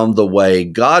found the way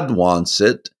God wants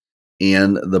it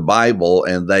in the Bible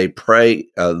and they pray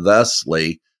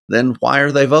thusly, then why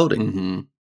are they voting? Mm-hmm.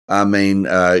 I mean,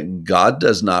 God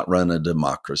does not run a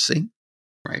democracy.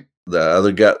 Right.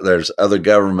 There's other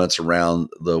governments around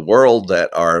the world that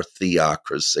are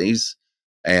theocracies,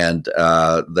 and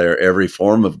they're every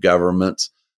form of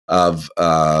governments of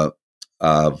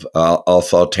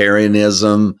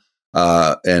authoritarianism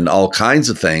and all kinds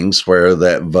of things where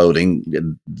that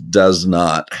voting does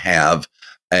not have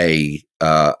an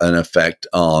effect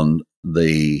on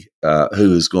the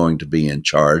who is going to be in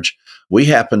charge. We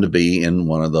happen to be in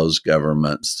one of those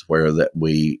governments where that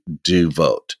we do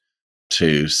vote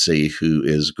to see who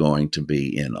is going to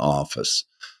be in office.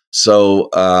 So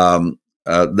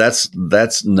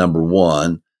that's number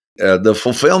one. The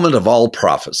fulfillment of all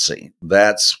prophecy.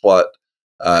 That's what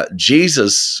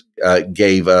Jesus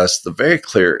gave us the very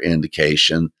clear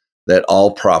indication that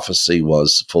all prophecy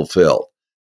was fulfilled.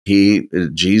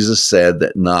 Jesus said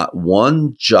that not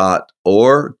one jot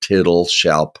or tittle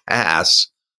shall pass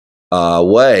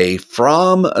away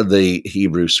from the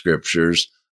Hebrew Scriptures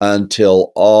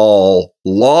until all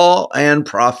law and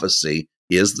prophecy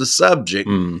is the subject.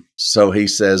 So he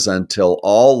says, until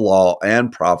all law and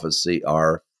prophecy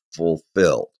are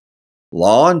fulfilled.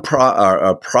 Law and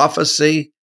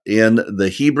prophecy in the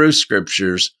Hebrew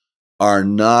Scriptures are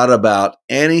not about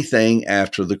anything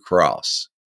after the cross,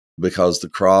 because the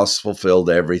cross fulfilled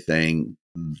everything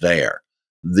there.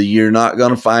 You're not going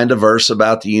to find a verse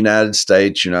about the United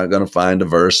States. You're not going to find a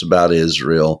verse about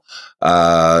Israel.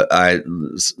 I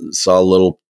saw a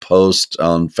little post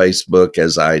on Facebook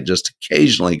as I just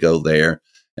occasionally go there,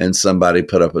 and somebody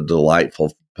put up a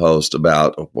delightful post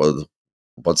about, well,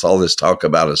 what's all this talk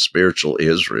about a spiritual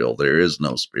Israel? There is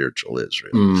no spiritual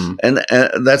Israel. And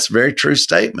that's a very true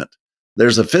statement.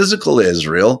 There's a physical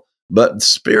Israel, but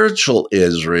spiritual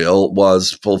Israel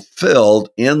was fulfilled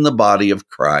in the body of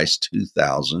Christ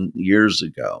 2,000 years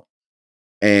ago.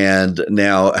 And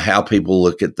now how people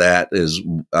look at that is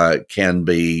can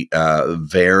be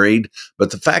varied.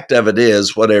 But the fact of it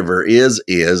is, whatever is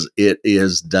it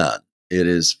is done. It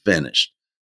is finished.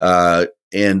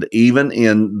 And even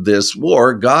in this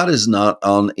war, God is not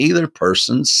on either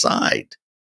person's side.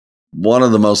 One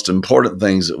of the most important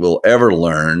things that we'll ever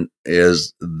learn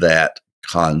is that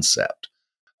concept.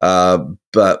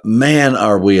 But man,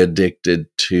 are we addicted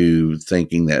to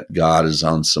thinking that God is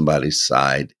on somebody's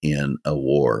side in a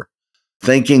war,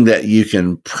 thinking that you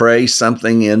can pray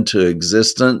something into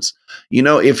existence.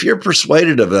 If you're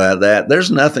persuaded of that, there's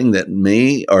nothing that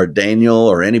me or Daniel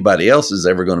or anybody else is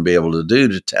ever going to be able to do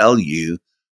to tell you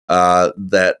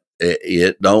that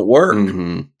it don't work.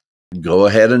 go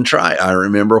ahead and try. I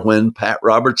remember when Pat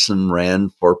Robertson ran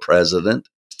for president.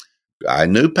 I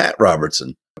knew Pat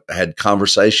Robertson. I had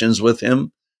conversations with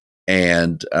him,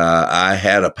 and I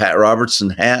had a Pat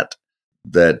Robertson hat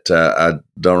that I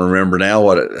don't remember now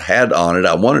what it had on it.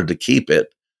 I wanted to keep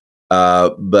it,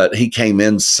 but he came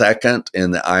in second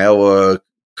in the Iowa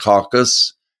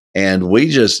caucus, and we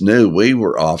just knew we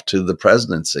were off to the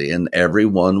presidency, and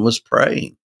everyone was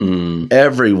praying.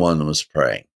 Everyone was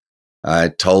praying. I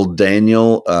told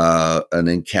Daniel an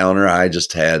encounter I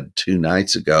just had 2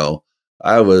 nights ago.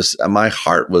 My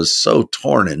heart was so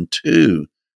torn in two,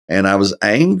 and I was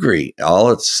angry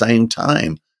all at the same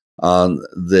time on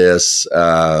this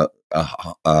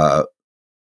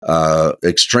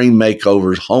Extreme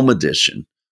Makeovers Home Edition.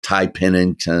 Ty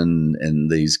Pennington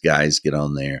and these guys get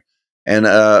on there. And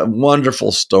a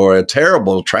wonderful story, a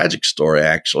terrible, tragic story,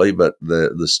 actually, but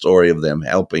the story of them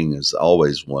helping is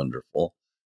always wonderful.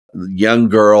 Young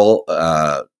girl,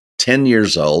 10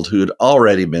 years old, who had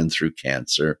already been through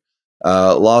cancer,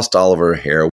 lost all of her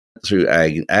hair, went through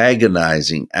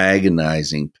agonizing,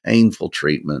 painful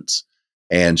treatments,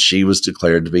 and she was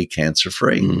declared to be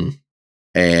cancer-free.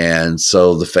 And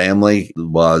so the family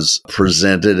was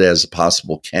presented as a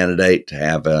possible candidate to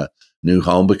have a new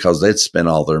home because they'd spent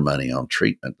all their money on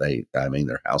treatment.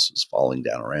 Their house was falling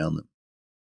down around them.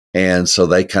 And so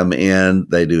they come in,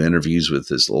 they do interviews with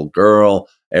this little girl,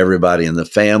 everybody in the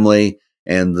family.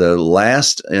 And the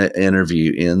last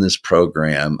interview in this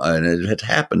program, and it had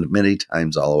happened many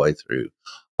times all the way through,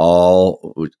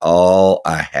 all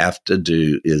I have to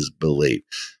do is believe.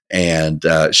 And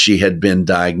she had been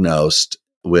diagnosed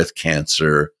with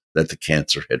cancer, that the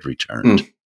cancer had returned.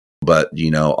 But,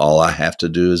 all I have to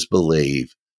do is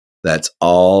believe. That's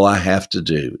all I have to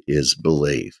do is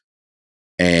believe.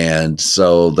 And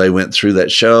so they went through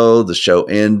that show. The show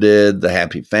ended, the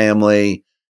happy family.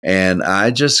 And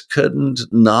I just couldn't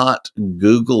not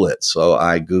Google it. So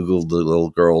I Googled the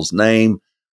little girl's name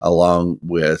along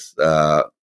with the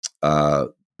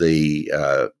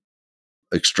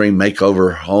Extreme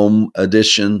Makeover Home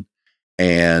Edition.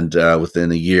 And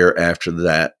within a year after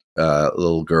that,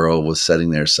 little girl was sitting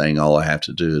there saying, all I have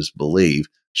to do is believe.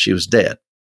 She was dead.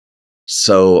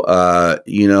 So, right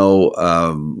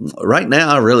now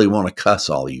I really want to cuss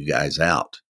all you guys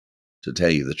out, to tell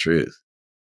you the truth.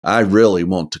 I really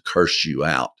want to curse you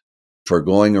out for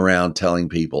going around telling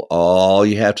people all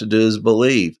you have to do is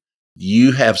believe.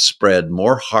 You have spread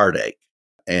more heartache.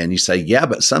 And you say, yeah,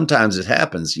 but sometimes it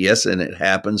happens. Yes, and it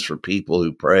happens for people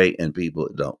who pray and people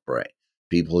who don't pray.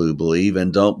 People who believe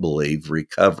and don't believe,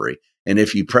 recovery. And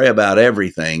if you pray about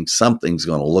everything, something's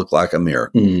going to look like a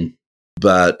miracle.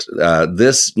 But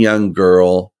this young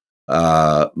girl,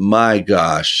 my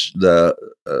gosh,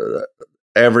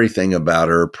 everything about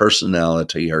her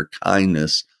personality, her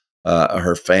kindness,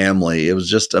 her family, it was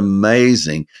just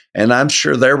amazing. And I'm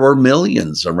sure there were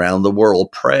millions around the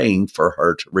world praying for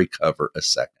her to recover a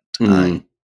second time.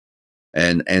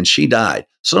 And she died.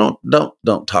 So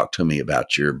don't talk to me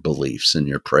about your beliefs and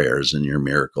your prayers and your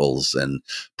miracles and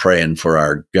praying for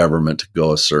our government to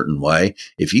go a certain way.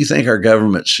 If you think our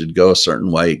government should go a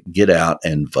certain way, get out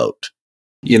and vote.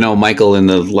 Michael, in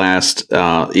the last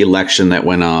election that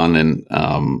went on, and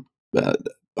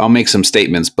I'll make some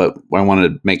statements, but I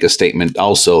want to make a statement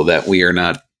also that we are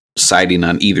not siding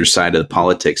on either side of the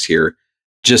politics here,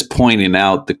 just pointing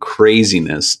out the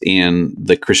craziness in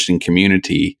the Christian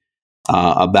community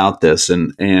about this.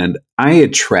 And I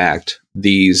attract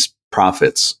these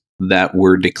prophets that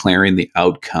were declaring the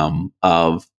outcome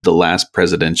of the last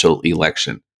presidential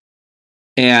election.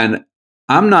 And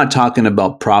I'm not talking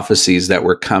about prophecies that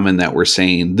were coming that were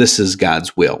saying this is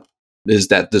God's will, is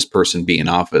that this person be in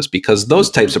office, because those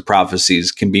types of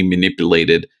prophecies can be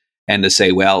manipulated and to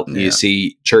say, well, you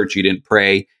see, church, you didn't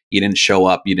pray, you didn't show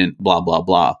up, you didn't blah, blah,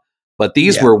 blah. But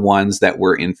these were ones that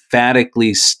were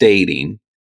emphatically stating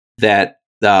that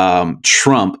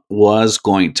Trump was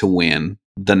going to win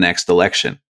the next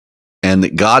election. And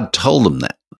that God told them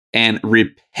that. And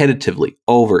repetitively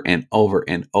over and over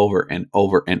and over and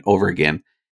over and over again.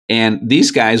 And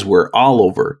these guys were all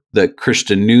over the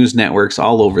Christian news networks,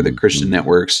 all over the Christian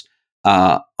networks,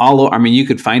 you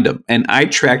could find them. And I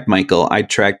tracked, Michael,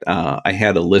 I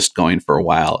had a list going for a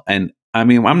while. And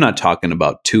I'm not talking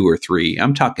about 2 or 3.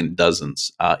 I'm talking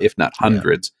dozens, if not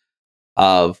hundreds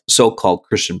of so-called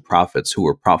Christian prophets who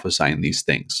were prophesying these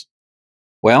things.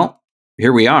 Well,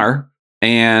 here we are.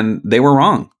 And they were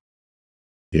wrong.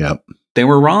 Yep. They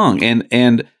were wrong.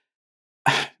 And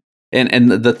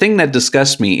the thing that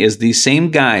disgusts me is these same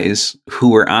guys who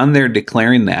were on there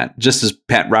declaring that, just as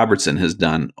Pat Robertson has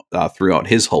done throughout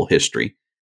his whole history,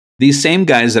 these same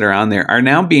guys that are on there are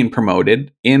now being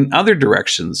promoted in other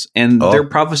directions, and they're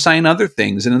prophesying other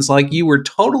things. And it's like, you were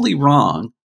totally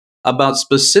wrong about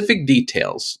specific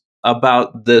details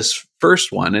about this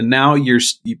first one. And now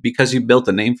because you built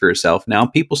a name for yourself, now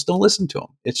people still listen to them.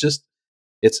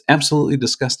 It's absolutely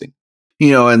disgusting.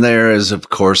 And there is, of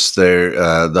course,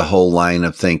 the whole line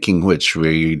of thinking, which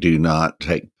we do not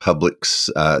take public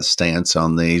stance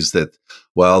on these, that,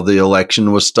 well, the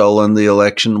election was stolen, the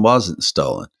election wasn't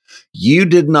stolen. You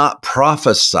did not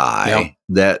prophesy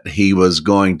that he was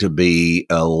going to be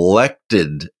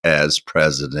elected as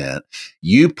president.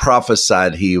 You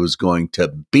prophesied he was going to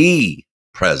be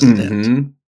president. Mm-hmm.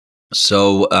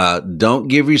 So don't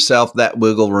give yourself that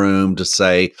wiggle room to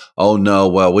say, oh, no,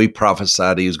 well, we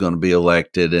prophesied he was going to be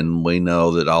elected, and we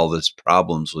know that all this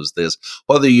problems was this.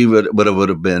 Whether you would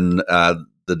have been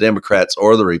the Democrats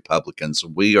or the Republicans,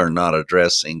 we are not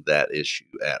addressing that issue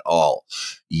at all.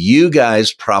 You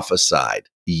guys prophesied.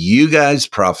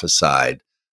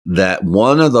 That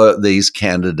one of these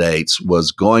candidates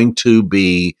was going to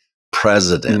be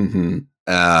president. Mm-hmm.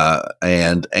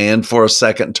 And for a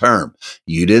second term.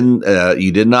 You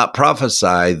did not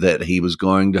prophesy that he was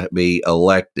going to be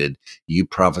elected. You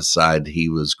prophesied he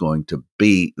was going to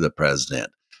be the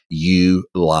president. You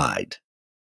lied.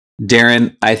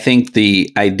 Darren, I think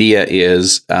the idea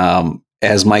is,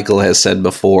 as Michael has said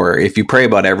before, if you pray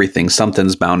about everything,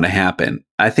 something's bound to happen.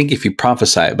 I think if you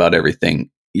prophesy about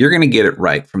everything, you're going to get it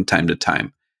right from time to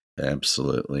time.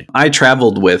 Absolutely. I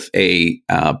traveled with a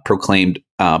proclaimed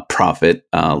prophet,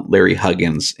 Larry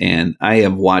Huggins, and I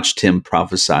have watched him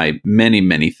prophesy many,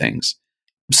 many things,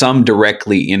 some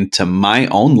directly into my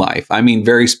own life. I mean,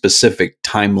 very specific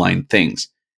timeline things.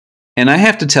 And I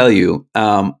have to tell you,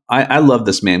 I love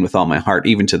this man with all my heart,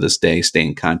 even to this day, stay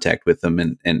in contact with him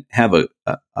and have a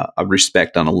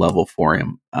respect on a level for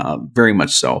him, very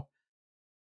much so.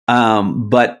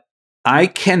 But I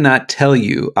cannot tell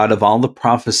you, out of all the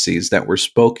prophecies that were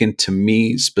spoken to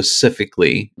me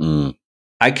specifically,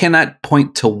 I cannot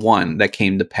point to one that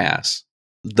came to pass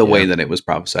the way that it was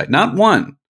prophesied. Not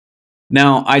one.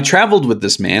 Now, I traveled with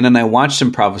this man and I watched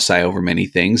him prophesy over many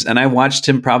things, and I watched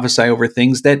him prophesy over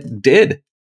things that did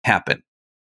happen.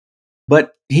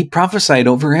 But he prophesied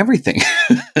over everything.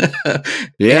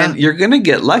 And you're going to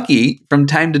get lucky from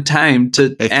time to time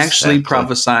to actually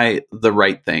prophesy the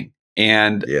right thing.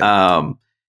 And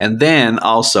then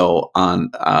also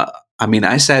on,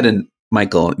 I sat in,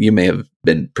 Michael, you may have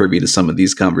been privy to some of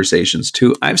these conversations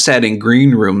too. I've sat in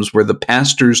green rooms where the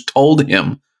pastors told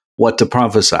him what to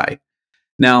prophesy.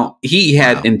 Now, he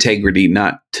had integrity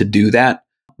not to do that.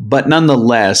 But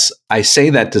nonetheless, I say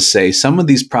that to say some of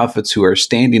these prophets who are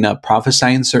standing up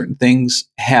prophesying certain things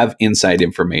have inside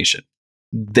information.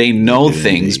 They know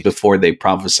things before they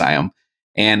prophesy them,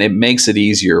 and it makes it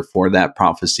easier for that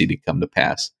prophecy to come to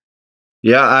pass.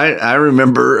 Yeah, I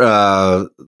remember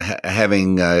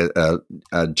having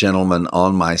a gentleman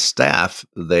on my staff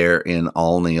there in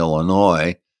Olney,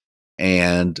 Illinois,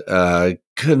 and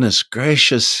goodness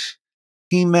gracious,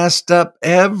 he messed up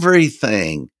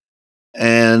everything.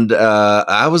 And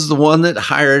I was the one that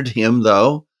hired him,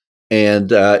 though.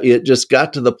 And it just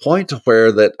got to the point to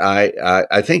where that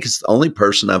I think it's the only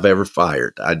person I've ever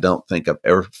fired. I don't think I've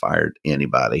ever fired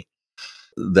anybody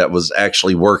that was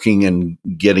actually working and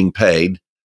getting paid.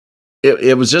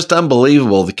 It was just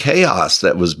unbelievable, the chaos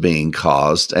that was being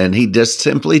caused. And he just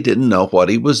simply didn't know what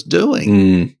he was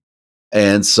doing.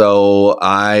 And so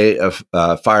I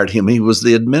fired him. He was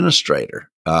the administrator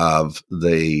of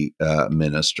the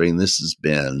ministry. And this has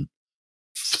been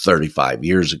 35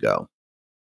 years ago.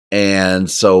 And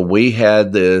so we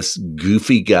had this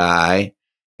goofy guy,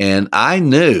 and I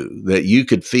knew that you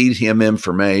could feed him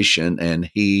information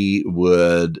and he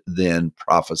would then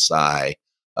prophesy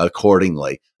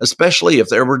accordingly, especially if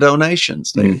there were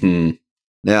donations there. Mm-hmm.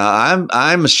 Now,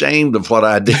 I'm ashamed of what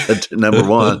I did, number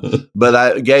one,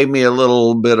 but it gave me a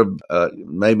little bit of,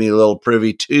 made me a little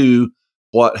privy to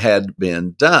what had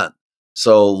been done.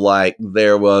 So, like,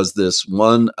 there was this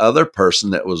one other person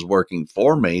that was working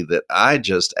for me that I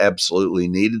just absolutely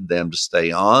needed them to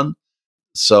stay on.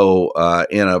 So,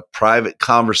 in a private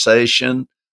conversation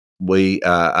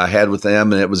I had with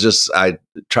them, and it was just, I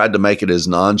tried to make it as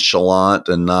nonchalant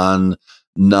and I'm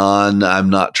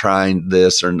not trying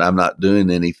this, or I'm not doing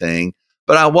anything,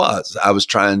 but I was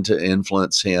trying to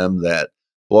influence him that,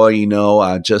 boy,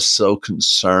 I'm just so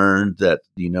concerned that,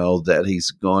 that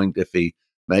he's going, if he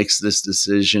makes this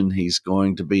decision, he's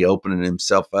going to be opening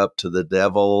himself up to the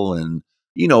devil, and,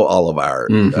 all of our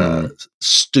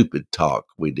stupid talk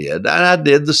we did. And I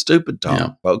did the stupid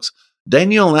talk, folks.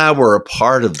 Daniel and I were a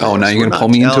part of this. Oh, now you're going to pull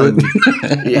me into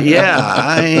it? Yeah,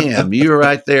 I am. You're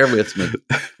right there with me.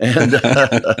 And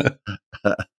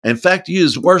in fact, you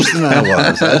was worse than I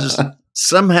was.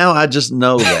 I just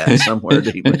know that somewhere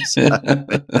deep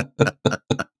inside.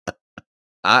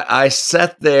 I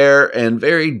sat there and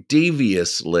very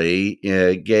deviously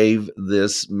gave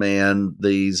this man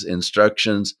these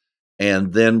instructions.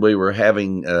 And then we were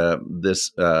having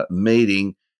this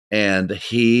meeting, and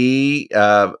he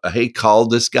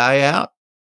called this guy out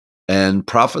and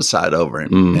prophesied over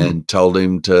him and told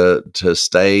him to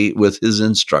stay with his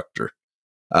instructor.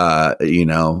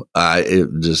 It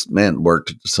just,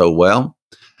 worked so well.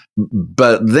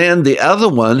 But then the other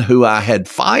one who I had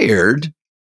fired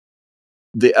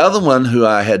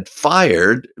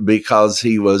because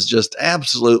he was just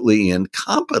absolutely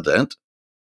incompetent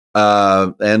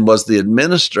and was the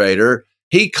administrator,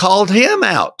 he called him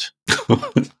out.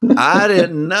 I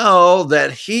didn't know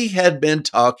that he had been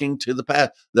talking to the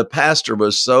pastor. The pastor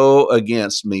was so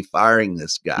against me firing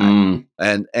this guy.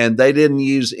 And they didn't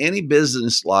use any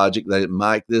business logic that,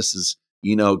 Mike, this is,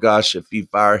 gosh, if you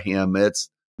fire him, this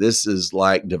is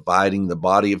like dividing the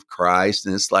body of Christ.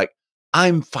 And it's like,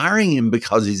 I'm firing him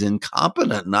because he's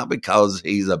incompetent, not because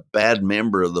he's a bad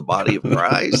member of the body of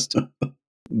Christ.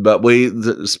 But we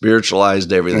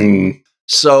spiritualized everything.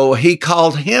 So he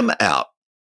called him out.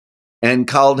 And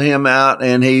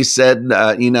he said,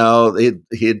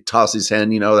 he'd toss his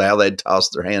hand, how they'd toss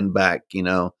their hand back,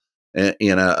 yes,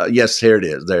 here it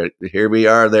is. Here we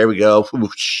are. There we go.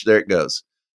 Whoosh, there it goes.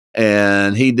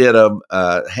 And he did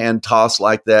a hand toss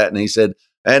like that. And he said,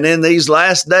 and in these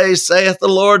last days, saith the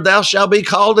Lord, thou shalt be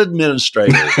called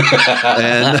administrator.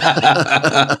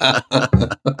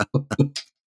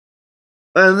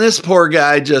 And this poor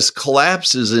guy just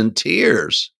collapses in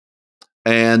tears.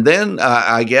 And then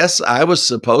I guess I was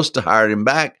supposed to hire him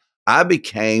back. I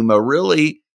became a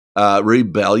really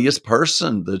rebellious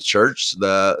person. The church,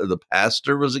 the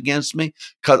pastor was against me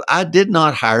because I did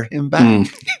not hire him back.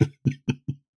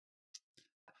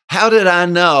 How did I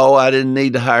know I didn't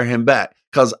need to hire him back?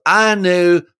 Because I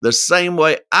knew the same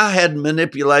way I had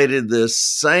manipulated this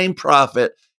same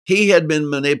prophet, he had been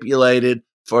manipulated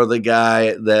for the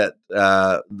guy that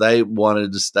they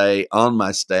wanted to stay on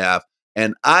my staff.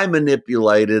 And I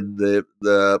manipulated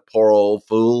the poor old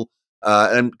fool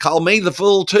and called me the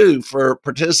fool, too, for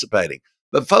participating.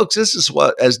 But, folks, this is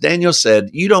what, as Daniel said,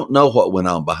 you don't know what went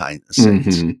on behind the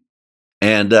scenes.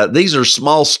 And these are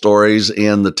small stories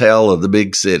in the tale of the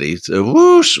big city. So,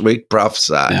 whoosh, we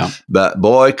prophesy. Yeah. But,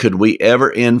 boy, could we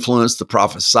ever influence the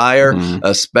prophesier,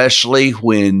 especially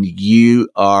when you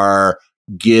are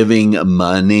giving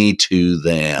money to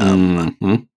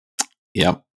them.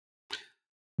 Yep.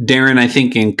 Darren, I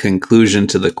think in conclusion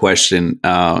to the question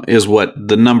is what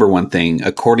the number one thing,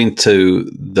 according to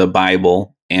the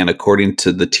Bible and according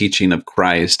to the teaching of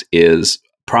Christ, is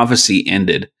prophecy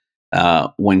ended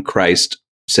when Christ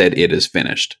said it is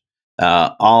finished.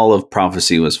 All of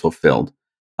prophecy was fulfilled.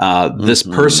 This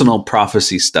personal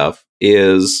prophecy stuff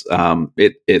is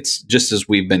it's just as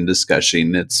we've been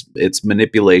discussing. It's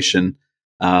manipulation.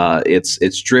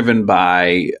 It's driven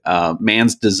by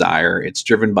man's desire. It's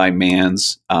driven by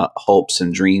man's hopes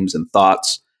and dreams and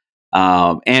thoughts.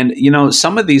 And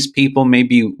some of these people may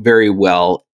be very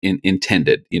well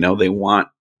intended. They want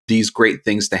these great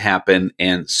things to happen,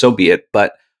 and so be it.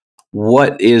 But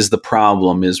what is the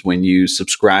problem is when you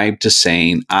subscribe to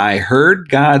saying, I heard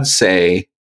God say,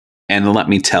 and let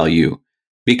me tell you,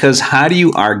 because how do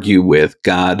you argue with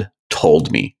God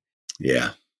told me?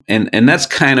 Yeah. And that's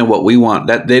kind of what we want.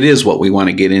 That is what we want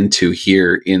to get into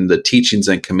here in the teachings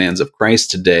and commands of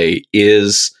Christ today.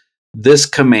 Is this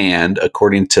command,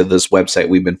 according to this website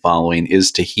we've been following,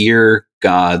 is to hear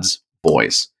God's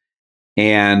voice.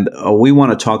 And we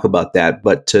want to talk about that.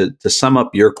 But to sum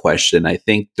up your question, I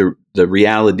think the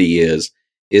reality is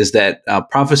that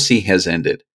prophecy has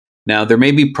ended. Now, there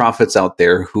may be prophets out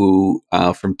there who,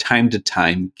 from time to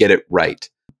time, get it right.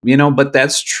 But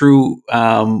that's true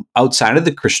outside of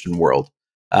the Christian world.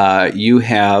 You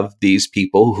have these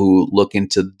people who look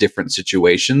into different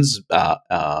situations,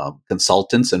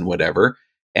 consultants and whatever,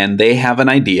 and they have an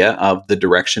idea of the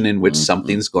direction in which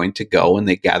something's going to go, and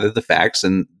they gather the facts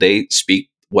and they speak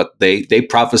what they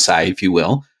prophesy, if you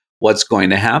will, what's going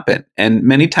to happen. And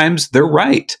many times they're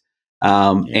right.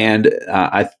 And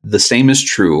the same is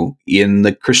true in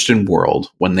the Christian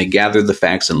world. When they gather the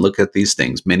facts and look at these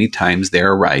things, many times they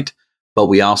are right, but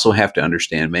we also have to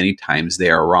understand many times they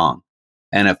are wrong.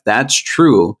 And if that's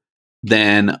true,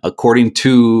 then according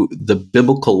to the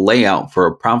biblical layout for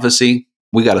a prophecy,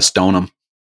 we got to stone them.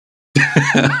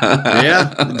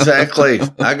 Yeah, exactly.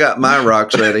 I got my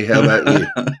rocks ready. How about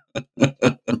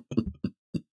you?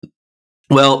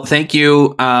 Well, thank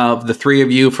you, the three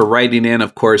of you, for writing in.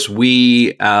 Of course,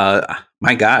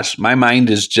 my gosh, my mind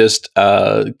is just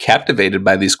captivated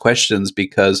by these questions,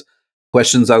 because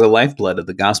questions are the lifeblood of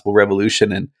the gospel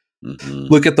revolution. And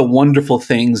look at the wonderful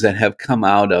things that have come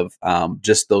out of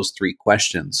just those three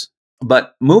questions.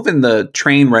 But moving the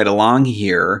train right along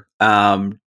here,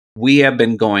 we have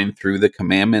been going through the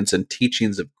commandments and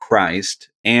teachings of Christ.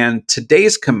 And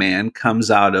today's command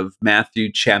comes out of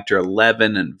Matthew chapter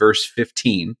 11 and verse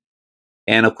 15.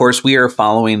 And of course, we are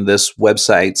following this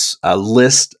website's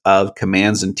list of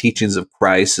commands and teachings of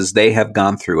Christ as they have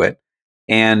gone through it.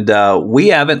 And we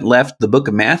haven't left the book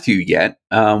of Matthew yet.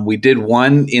 We did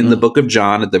one in the book of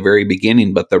John at the very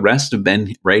beginning, but the rest have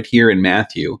been right here in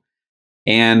Matthew.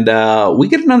 And we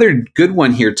get another good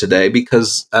one here today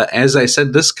because, as I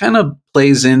said, this kind of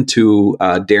plays into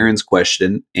Darren's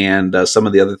question and some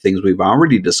of the other things we've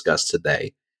already discussed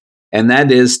today. And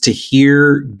that is to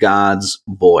hear God's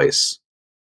voice.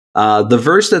 The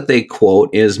verse that they quote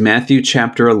is Matthew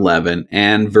chapter 11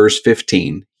 and verse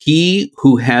 15. He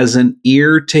who has an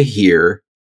ear to hear,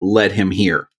 let him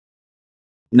hear.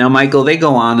 Now, Michael, they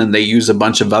go on and they use a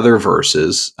bunch of other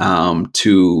verses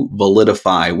to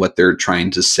validify what they're trying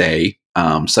to say,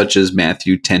 such as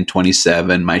Matthew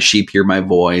 10:27, my sheep hear my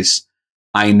voice,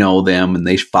 I know them, and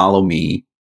they follow me.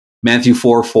 Matthew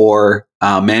 4:4,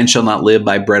 man shall not live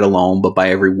by bread alone, but by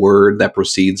every word that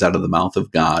proceeds out of the mouth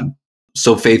of God.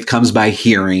 So faith comes by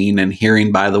hearing, and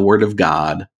hearing by the word of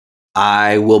God.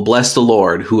 I will bless the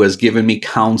Lord who has given me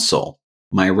counsel.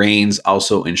 My reins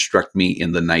also instruct me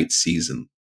in the night season.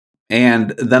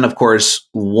 And then, of course,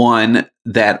 one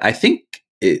that I think,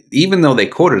 even though they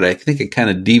quoted it, I think it kind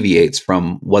of deviates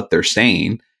from what they're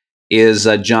saying, is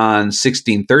John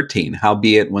 16:13.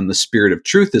 Howbeit, when the Spirit of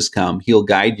truth is come, he'll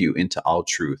guide you into all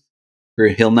truth. For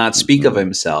he'll not speak of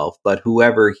himself, but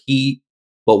whatsoever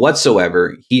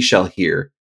he shall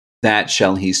hear, that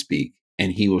shall he speak,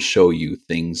 and he will show you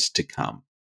things to come.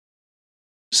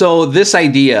 So this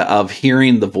idea of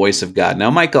hearing the voice of God. Now,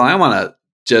 Michael, I want to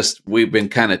we've been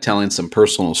kind of telling some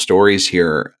personal stories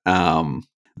here.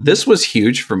 This was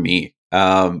huge for me,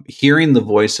 hearing the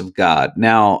voice of God.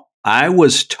 Now, I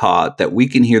was taught that we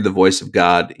can hear the voice of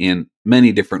God in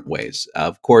many different ways.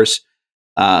 Of course,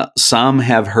 some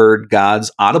have heard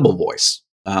God's audible voice.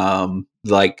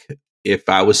 Like if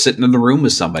I was sitting in the room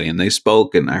with somebody and they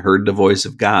spoke and I heard the voice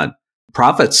of God.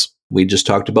 Prophets, we just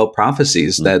talked about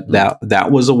prophecies, that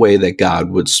was a way that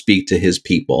God would speak to his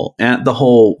people, and the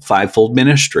whole fivefold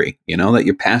ministry, that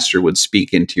your pastor would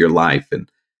speak into your life.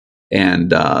 And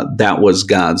that was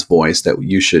God's voice, that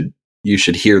you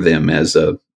should hear them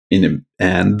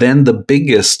and then the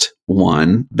biggest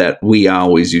one that we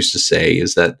always used to say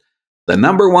is that the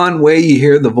number one way you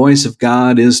hear the voice of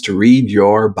God is to read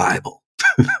your Bible.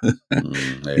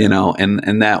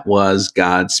 And that was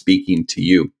God speaking to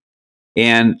you.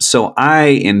 And so I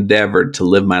endeavored to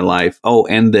live my life. Oh,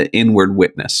 and the inward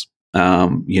witness,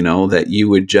 that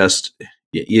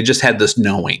you just had this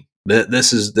knowing that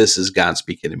this is God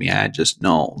speaking to me. I just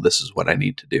know this is what I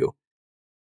need to do.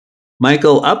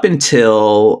 Michael, up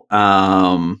until,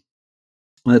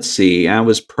 let's see, I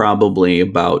was probably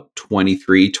about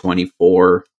 23,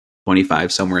 24,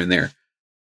 25, somewhere in there.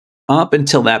 Up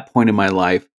until that point in my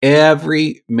life,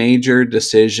 every major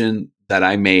decision that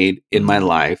I made in my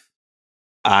life,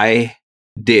 I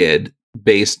did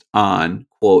based on,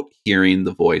 quote, hearing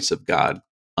the voice of God,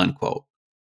 unquote.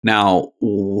 Now,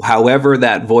 however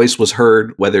that voice was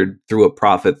heard, whether through a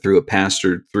prophet, through a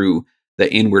pastor, through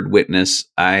the inward witness,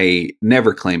 I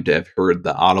never claimed to have heard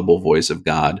the audible voice of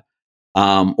God,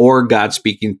 or God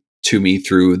speaking to me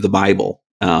through the Bible.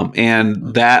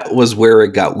 And that was where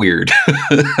it got weird,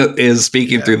 is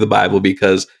speaking through the Bible,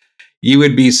 because you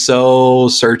would be so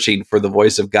searching for the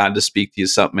voice of God to speak to you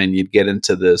something, and you'd get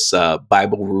into this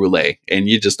Bible roulette, and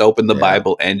you just open the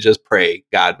Bible and just pray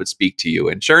God would speak to you.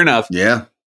 And sure enough,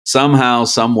 somehow,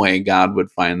 some way, God would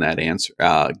find that answer,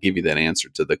 give you that answer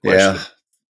to the question.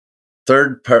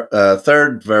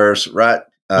 Third verse, right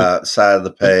side of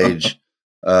the page,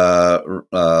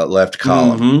 left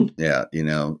column.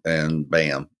 And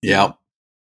bam. Yeah.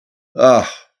 Oh,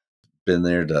 been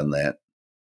there, done that.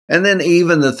 And then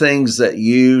even the things that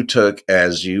you took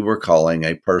as you were calling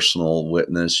a personal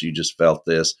witness, you just felt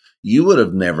this, you would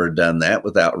have never done that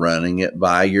without running it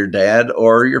by your dad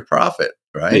or your prophet,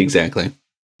 right? Exactly.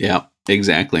 Yeah,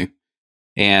 exactly.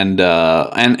 And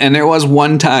there was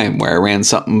one time where I ran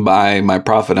something by my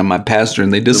prophet and my pastor,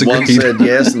 and they disagreed. One said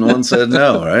yes and one said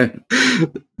no, right?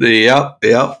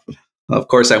 Yep. Of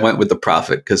course, I went with the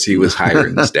prophet because he was higher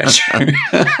in the stature.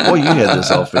 Well, you had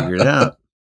this all figured out.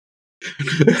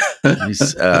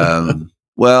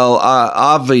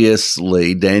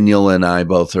 Obviously, Daniel and I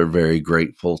both are very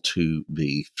grateful to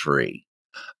be free.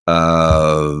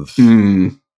 I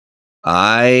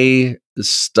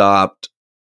stopped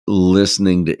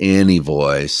listening to any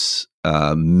voice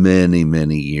many,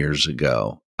 many years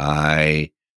ago.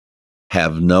 I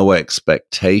have no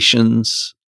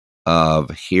expectations of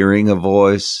hearing a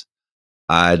voice.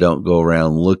 I don't go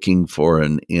around looking for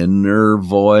an inner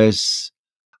voice.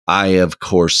 I, of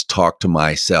course, talk to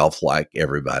myself like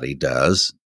everybody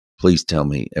does. Please tell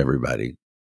me everybody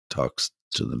talks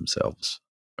to themselves,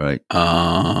 right?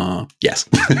 Yes.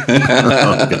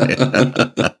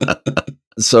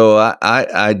 So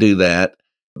I do that.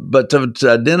 But to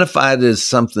identify it as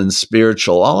something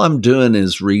spiritual, all I'm doing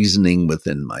is reasoning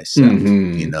within myself,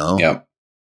 you know? Yep.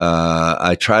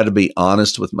 I try to be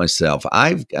honest with myself.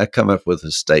 I come up with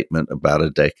a statement about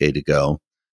a decade ago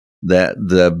that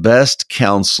the best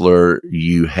counselor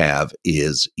you have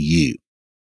is you.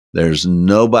 There's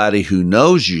nobody who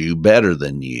knows you better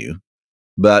than you,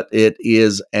 but it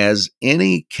is as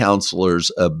any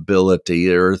counselor's ability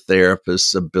or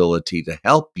therapist's ability to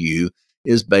help you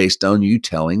is based on you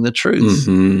telling the truth.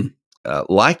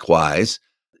 Likewise,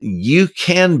 you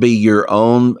can be your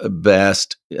own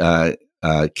best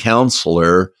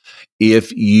counselor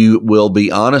if you will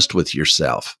be honest with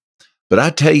yourself. But I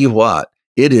tell you what,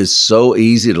 it is so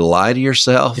easy to lie to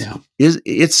yourself. Yeah.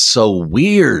 It's so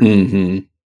weird. And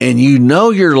you know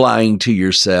you're lying to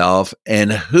yourself.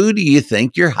 And who do you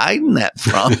think you're hiding that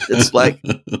from? It's like,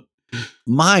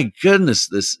 my goodness,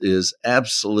 this is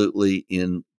absolutely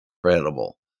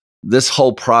incredible. This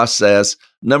whole process,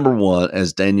 number one,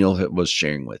 as Daniel was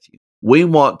sharing with you, we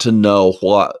want to know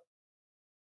what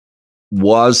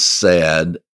was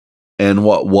said and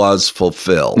what was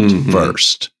fulfilled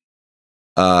first.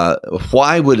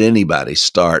 Why would anybody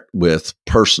start with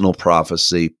personal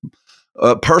prophecy,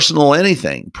 personal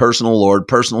anything, personal Lord,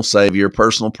 personal Savior,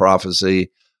 personal prophecy,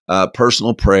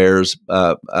 personal prayers,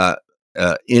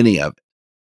 any of it?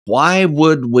 Why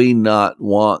would we not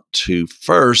want to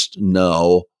first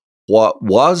know what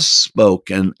was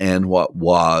spoken and what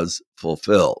was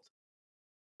fulfilled?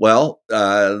 Well,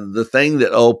 the thing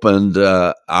that opened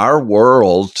our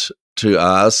world to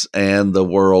us and the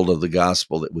world of the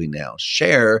gospel that we now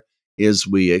share is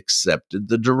we accepted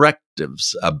the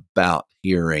directives about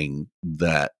hearing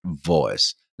that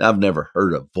voice. Now, I've never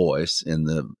heard a voice in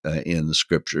the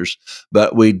scriptures,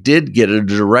 but we did get a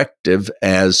directive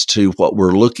as to what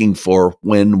we're looking for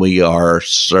when we are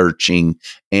searching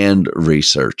and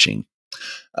researching.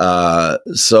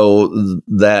 So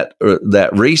that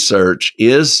research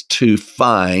is to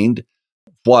find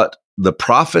what the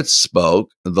prophets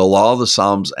spoke, the law, the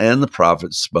Psalms, and the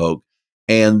prophets spoke,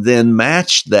 and then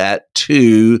match that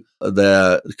to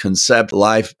the concept,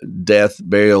 life, death,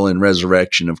 burial, and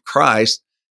resurrection of Christ,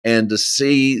 and to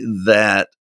see that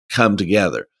come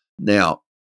together. Now,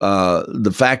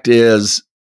 the fact is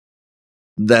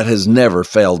that has never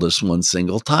failed us one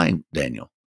single time, Daniel.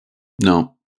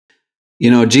 No. You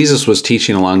know, Jesus was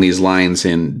teaching along these lines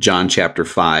in John chapter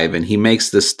 5, and he makes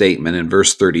this statement in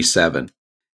verse 37.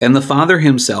 And the Father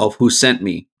himself who sent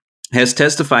me has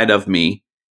testified of me,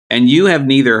 and you have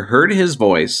neither heard his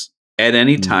voice at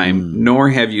any time, nor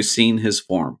have you seen his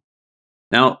form.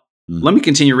 Now, let me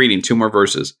continue reading 2 more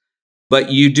verses.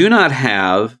 But you do not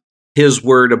have his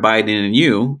word abiding in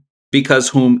you, because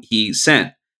whom he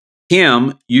sent,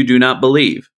 him you do not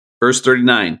believe. Verse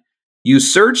 39. You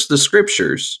search the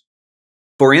scriptures,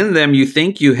 for in them you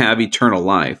think you have eternal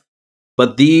life,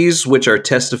 but these which are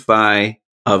testify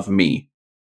of me.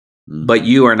 But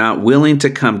you are not willing to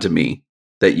come to me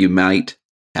that you might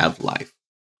have life.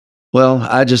 Well,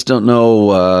 I just don't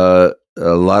know. A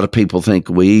lot of people think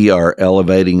we are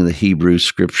elevating the Hebrew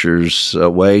scriptures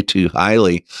way too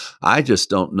highly. I just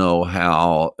don't know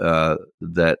how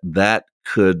that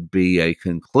could be a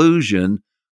conclusion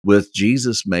with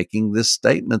Jesus making this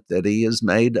statement that he has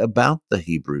made about the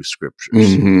Hebrew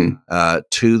scriptures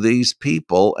to these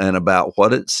people and about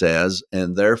what it says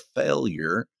and their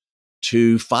failure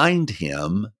to find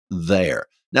him there.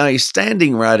 Now he's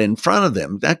standing right in front of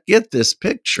them. Now get this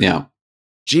picture. Yeah.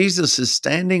 Jesus is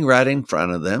standing right in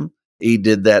front of them. He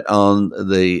did that on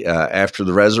the after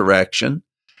the resurrection.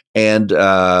 And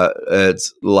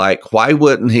it's like, why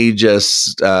wouldn't he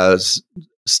just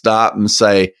stop and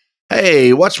say,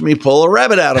 hey, watch me pull a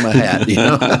rabbit out of my hat, you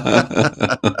know?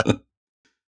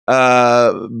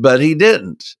 But he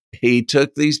didn't. He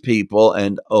took these people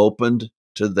and opened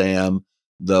to them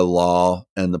the law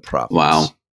and the prophets. Wow.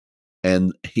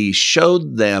 and he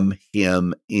showed them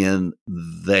him in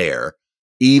there,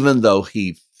 even though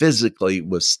he physically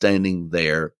was standing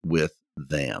there with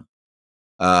them,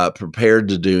 prepared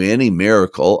to do any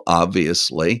miracle,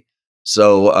 obviously.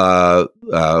 So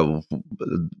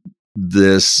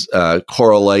this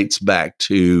correlates back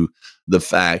to the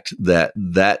fact that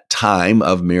that time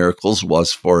of miracles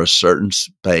was for a certain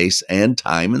space and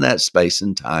time, and that space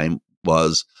and time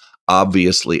was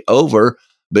obviously over,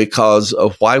 because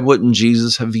why wouldn't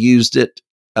Jesus have used it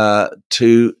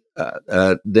to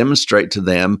demonstrate to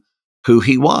them who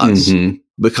he was? Mm-hmm.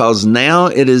 Because now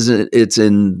it's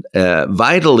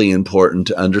vitally important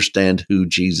to understand who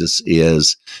Jesus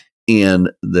is in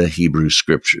the Hebrew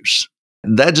Scriptures.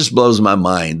 That just blows my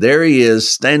mind. There he is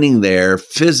standing there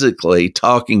physically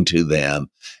talking to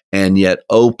them, and yet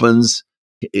opens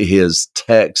his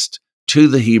text to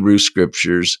the Hebrew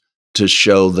Scriptures to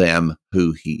show them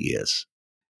who he is.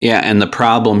 Yeah, and the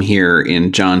problem here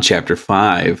in John chapter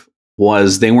 5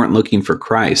 was they weren't looking for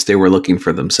Christ. They were looking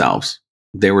for themselves.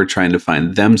 They were trying to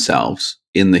find themselves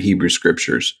in the Hebrew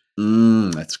Scriptures.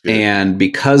 That's good. And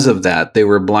because of that, they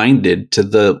were blinded to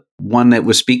the one that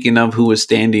was speaking of, who was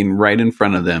standing right in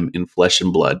front of them in flesh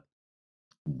and blood.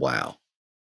 Wow.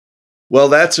 Well,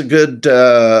 that's a good,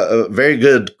 very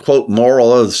good quote.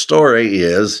 Moral of the story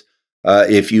is,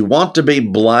 if you want to be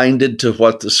blinded to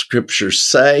what the Scriptures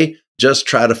say, just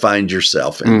try to find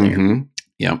yourself in there.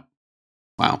 Yep.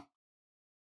 Wow.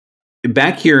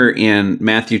 Back here in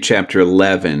Matthew chapter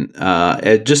 11,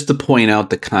 just to point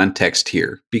out the context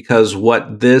here, because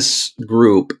what this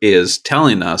group is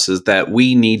telling us is that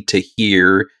we need to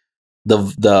hear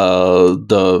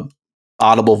the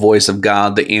audible voice of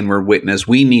God, the inward witness.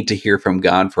 We need to hear from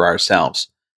God for ourselves.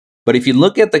 But if you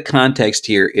look at the context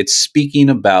here, it's speaking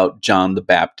about John the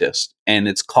Baptist, and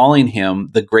it's calling him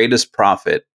the greatest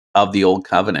prophet of the Old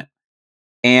Covenant.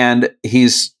 And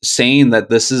he's saying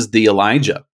that this is the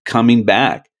Elijah coming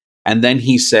back. And then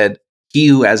he said, he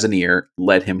who has an ear,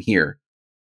 let him hear.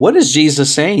 What is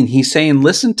Jesus saying? He's saying,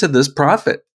 listen to this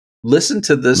prophet. Listen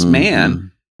to this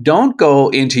man. Don't go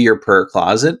into your prayer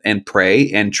closet and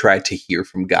pray and try to hear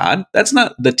from God. That's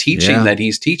not the teaching that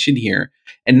he's teaching here.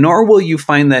 And nor will you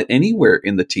find that anywhere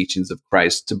in the teachings of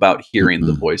Christ about hearing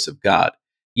the voice of God.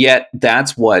 Yet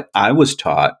that's what I was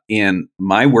taught in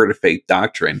my Word of Faith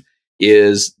doctrine,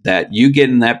 is that you get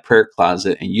in that prayer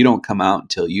closet and you don't come out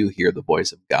until you hear the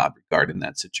voice of God regarding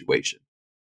that situation.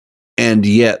 And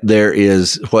yet there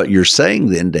is, what you're saying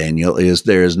then, Daniel, is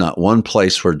there is not one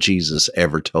place where Jesus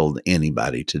ever told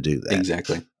anybody to do that.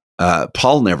 Exactly.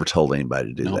 Paul never told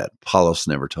anybody to do that. Apollos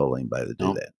never told anybody to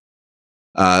do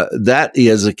that. That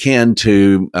is akin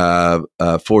to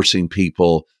forcing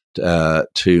people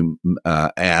to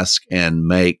ask and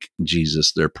make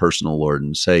Jesus their personal Lord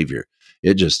and Savior.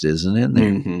 It just isn't in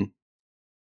there.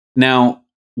 Now,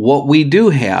 what we do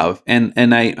have, and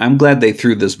I'm glad they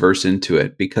threw this verse into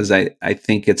it, because I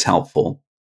think it's helpful,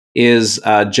 is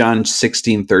John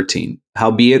 16:13.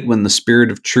 Howbeit, when the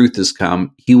Spirit of truth is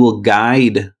come, he will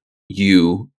guide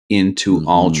you into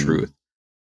all truth.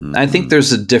 I think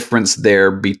there's a difference there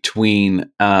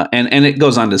between, and it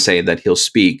goes on to say that he'll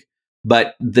speak,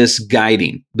 but this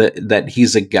guiding, that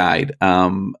he's a guide,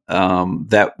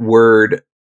 that word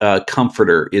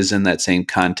comforter is in that same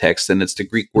context, and it's the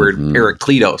Greek word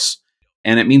parakletos,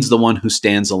 and it means the one who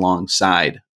stands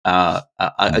alongside, a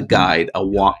guide,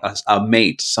 a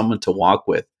mate, someone to walk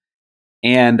with.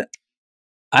 And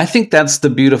I think that's the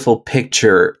beautiful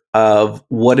picture of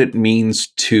what it means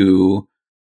to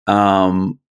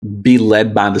be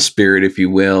led by the Spirit, if you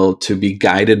will, to be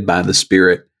guided by the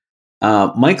Spirit.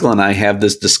 Michael and I have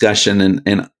this discussion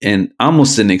and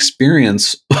almost an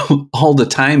experience all the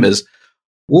time. Is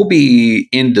we'll be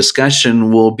in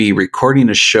discussion, we'll be recording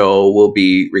a show, we'll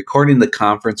be recording the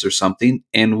conference or something,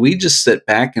 and we just sit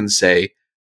back and say,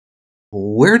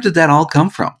 where did that all come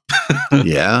from?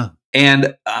 Yeah.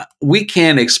 And we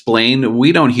can't explain.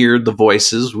 We don't hear the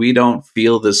voices. We don't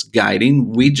feel this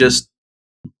guiding. We just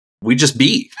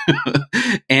be.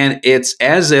 And it's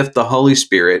as if the Holy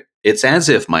Spirit,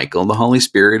 Michael, the Holy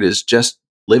Spirit is just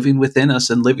living within us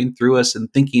and living through us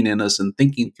and thinking in us and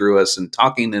thinking through us and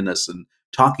talking in us and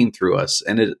talking through us.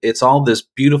 And it's all this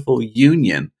beautiful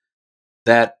union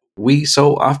that we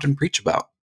so often preach about.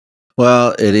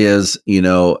 Well, it is,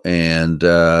 and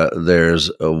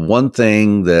there's one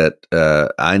thing that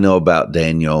I know about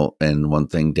Daniel, and one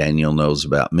thing Daniel knows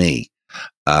about me.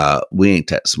 We ain't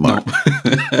that smart.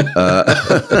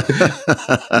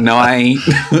 No, I ain't.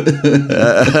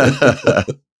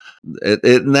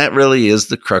 And that really is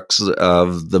the crux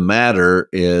of the matter,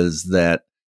 is that,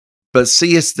 but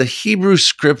see, it's the Hebrew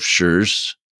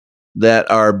Scriptures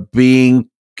that are being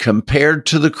compared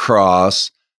to the cross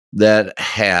that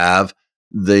have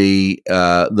the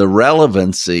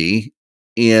relevancy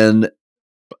in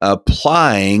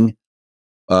applying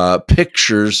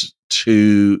pictures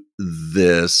to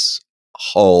this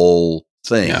whole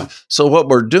thing. Yeah. So what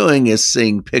we're doing is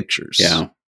seeing pictures. Yeah.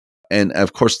 And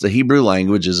of course, the Hebrew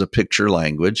language is a picture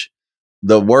language.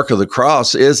 The work of the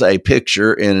cross is a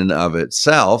picture in and of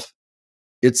itself.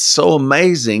 It's so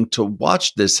amazing to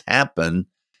watch this happen.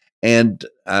 And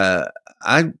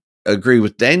I agree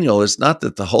with Daniel. It's not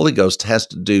that the Holy Ghost has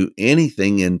to do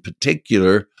anything in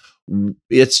particular.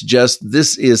 It's just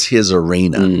this is his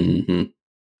arena. Mm-hmm.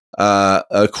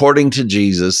 According to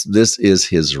Jesus, this is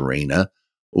his arena.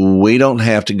 We don't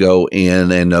have to go in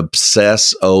and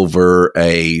obsess over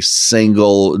a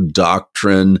single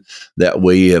doctrine that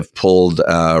we have pulled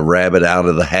a rabbit out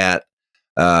of the hat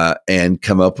and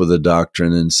come up with a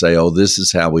doctrine and say, oh, this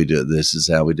is how we do it. This is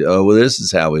how we do it. Oh, well, this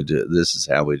is how we do it. This is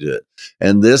how we do it.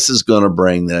 And this is going to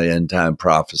bring the end time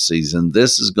prophecies. And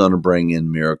this is going to bring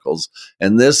in miracles.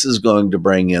 And this is going to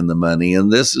bring in the money.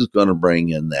 And this is going to bring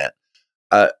in that.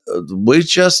 We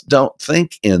just don't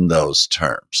think in those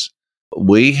terms.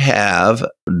 We have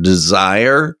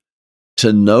desire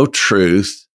to know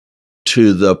truth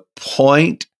to the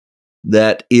point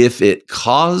that if it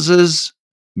causes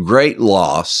great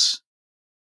loss,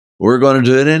 we're going to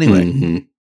do it anyway. Mm-hmm.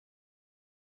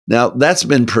 Now, that's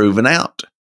been proven out.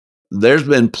 There's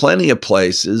been plenty of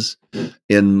places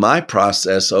in my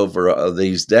process over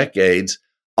these decades.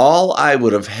 All I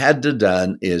would have had to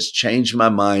done is change my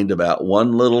mind about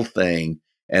one little thing,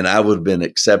 and I would have been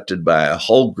accepted by a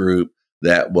whole group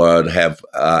that would have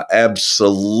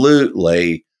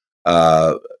absolutely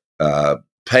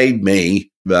paid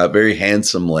me very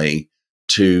handsomely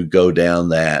to go down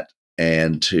that,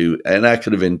 and I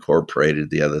could have incorporated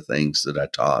the other things that I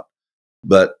taught.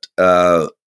 But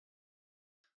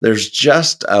there's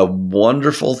just a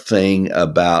wonderful thing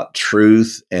about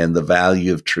truth and the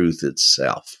value of truth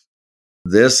itself.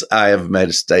 This I have made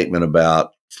a statement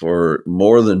about for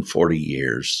more than 40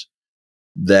 years,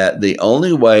 that the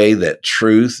only way that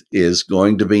truth is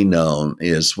going to be known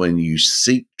is when you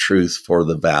seek truth for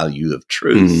the value of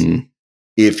truth. Mm-hmm.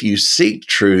 If you seek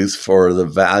truth for the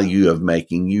value of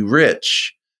making you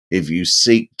rich, if you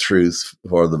seek truth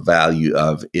for the value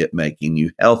of it making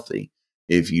you healthy,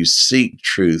 if you seek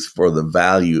truth for the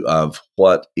value of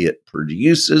what it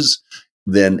produces,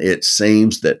 then it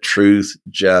seems that truth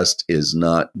just is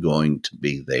not going to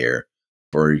be there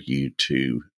for you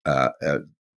to,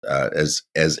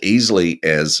 as easily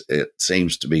as it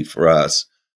seems to be for us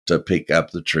to pick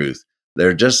up the truth.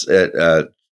 They're just,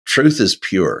 truth is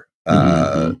pure.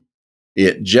 Mm-hmm.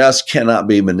 It just cannot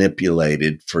be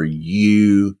manipulated for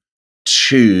you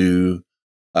to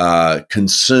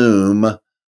consume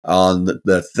on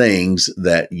the things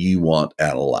that you want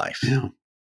out of life. Yeah.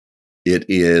 It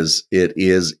is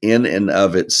in and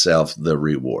of itself the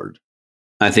reward.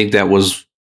 I think that was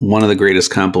one of the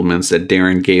greatest compliments that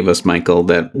Darren gave us, Michael,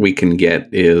 that we can get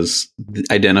is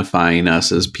identifying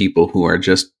us as people who are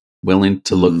just willing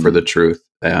to look for the truth.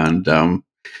 And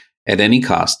at any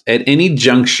cost, at any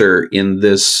juncture in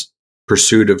this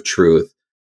pursuit of truth,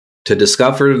 to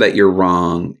discover that you're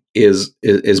wrong is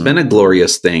been a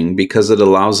glorious thing because it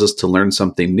allows us to learn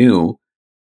something new.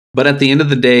 But at the end of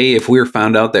the day, if we were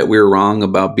found out that we were wrong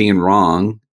about being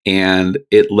wrong and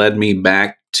it led me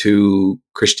back to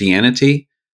Christianity,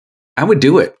 I would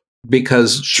do it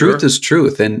because truth is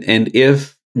truth. And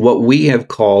if what we have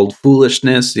called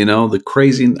foolishness, the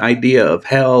crazy idea of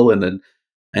hell and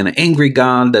an angry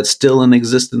God that's still in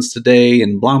existence today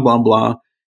and blah, blah, blah.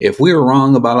 If we were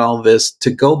wrong about all this, to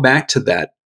go back to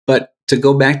that, but to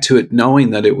go back to it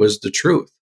knowing that it was the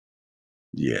truth.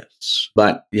 Yes.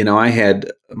 But, I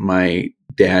had my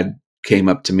dad came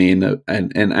up to me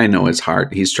and I know his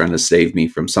heart. He's trying to save me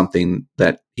from something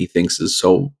that he thinks is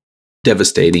so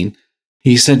devastating.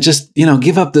 He said, just,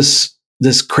 give up this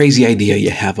crazy idea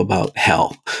you have about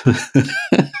hell.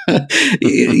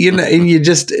 And you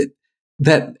just,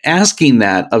 that asking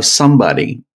that of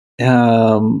somebody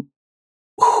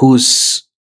who's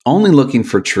only looking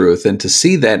for truth and to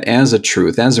see that as a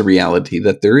truth, as a reality,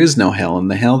 that there is no hell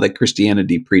and the hell that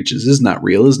Christianity preaches is not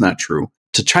real, is not true.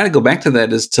 To try to go back to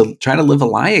that is to try to live a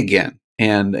lie again.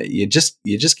 And you just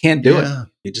can't do it.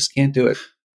 You just can't do it.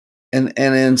 And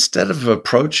instead of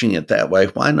approaching it that way,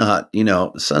 why not,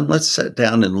 son, let's sit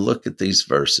down and look at these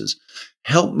verses.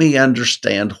 Help me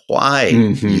understand why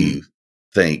you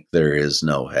think there is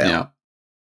no hell. Yeah.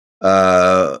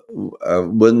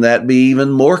 Wouldn't that be even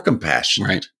more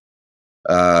compassionate?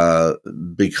 Right.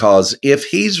 Because if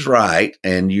he's right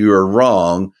and you're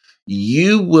wrong,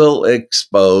 you will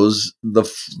expose the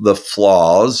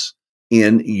flaws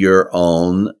in your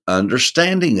own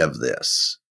understanding of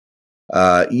this.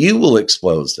 You will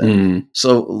expose them. Mm.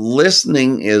 So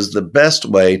listening is the best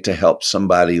way to help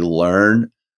somebody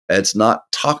learn. It's not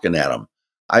talking at them.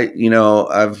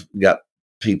 I've got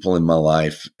people in my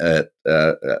life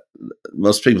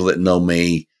most people that know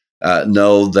me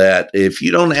know that if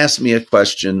you don't ask me a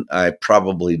question, I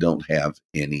probably don't have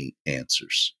any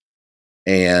answers.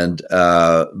 And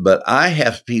but I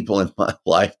have people in my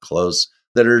life close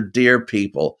that are dear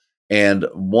people. And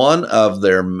one of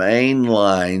their main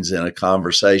lines in a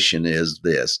conversation is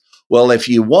this: well, if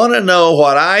you want to know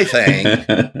what I think,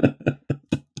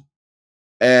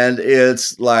 and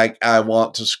it's like I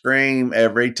want to scream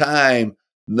every time,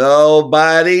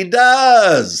 nobody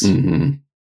does. Mm-hmm.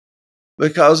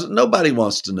 Because nobody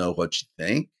wants to know what you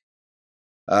think.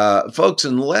 Folks,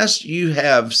 unless you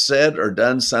have said or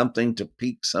done something to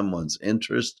pique someone's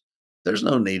interest, there's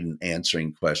no need in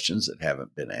answering questions that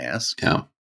haven't been asked. Yeah.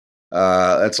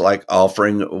 It's like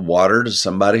offering water to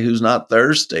somebody who's not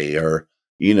thirsty, or,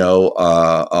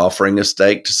 offering a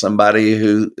steak to somebody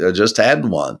who just had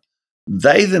one.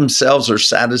 They themselves are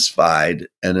satisfied.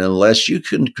 And unless you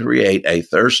can create a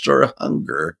thirst or a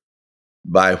hunger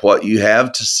by what you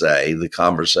have to say, the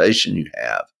conversation you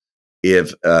have,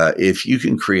 if you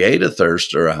can create a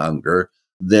thirst or a hunger,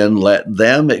 then let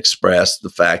them express the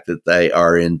fact that they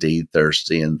are indeed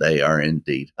thirsty and they are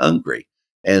indeed hungry.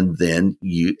 And then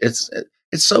it's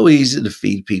so easy to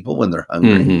feed people when they're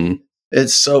hungry. Mm-hmm.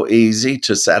 It's so easy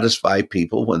to satisfy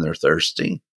people when they're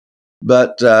thirsty.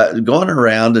 But going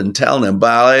around and telling them,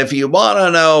 well, if you want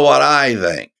to know what I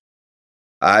think,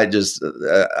 I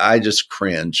just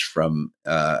cringe from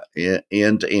end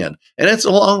to end, and it's a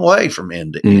long way from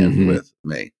end to end with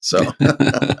me. So,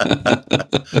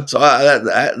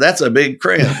 that's a big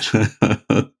cringe.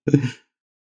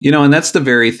 And that's the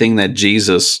very thing that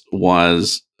Jesus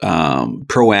was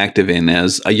proactive in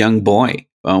as a young boy.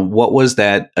 What was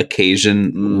that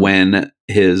occasion when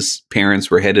his parents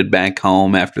were headed back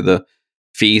home after the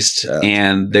feast,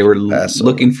 and they were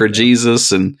looking for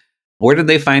Jesus? And where did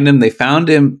they find him? They found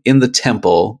him in the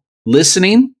temple,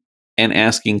 listening and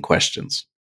asking questions.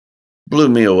 Blew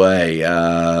me away.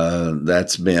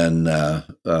 That's been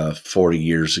 40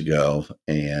 years ago.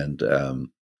 And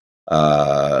the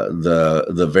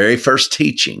very first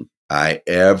teaching I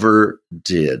ever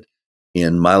did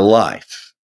in my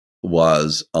life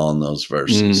was on those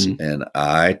verses. And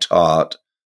I taught,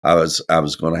 I was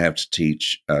going to have to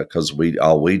teach because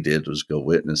all we did was go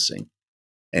witnessing,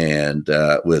 and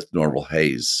with Norval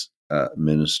Hayes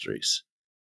Ministries.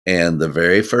 And the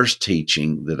very first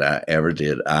teaching that I ever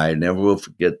did, I never will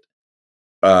forget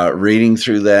reading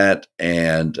through that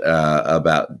and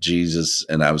about Jesus.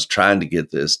 And I was trying to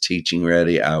get this teaching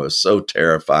ready. I was so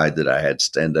terrified that I had to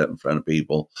stand up in front of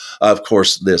people. Of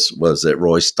course, this was at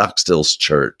Roy Stockstill's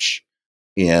church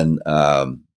in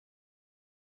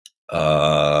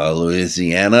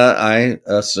Louisiana, I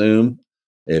assume.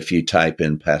 If you type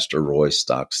in Pastor Roy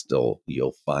Stockstill,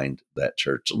 you'll find that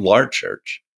church, a large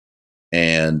church.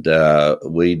 And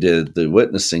we did the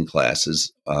witnessing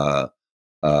classes.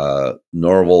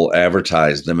 Norval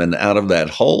advertised them. And out of that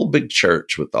whole big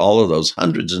church with all of those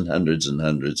hundreds and hundreds and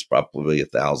hundreds, probably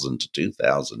 1,000 to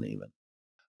 2,000 even,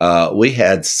 we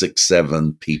had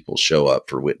 6-7 people show up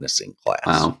for witnessing class.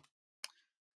 Wow.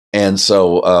 And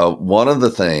so one of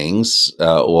the things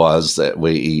was that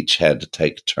we each had to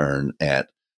take a turn at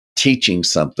teaching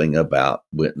something about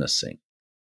witnessing.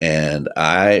 And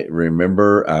I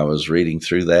remember I was reading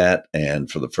through that, and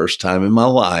for the first time in my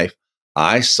life,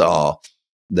 I saw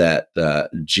that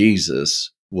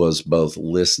Jesus was both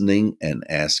listening and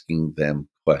asking them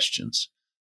questions.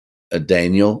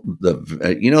 Daniel,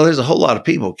 there's a whole lot of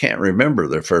people can't remember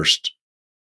their first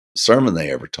sermon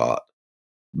they ever taught.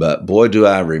 But boy, do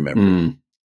I remember.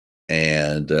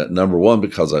 And number one,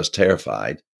 because I was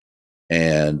terrified.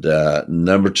 And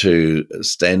number two,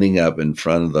 standing up in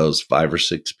front of those 5 or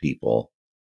 6 people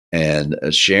and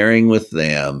sharing with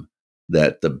them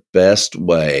that the best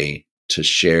way to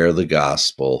share the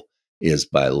gospel is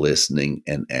by listening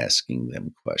and asking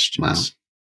them questions.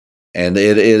 Wow. And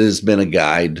it has been a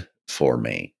guide for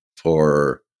me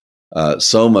for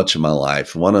so much of my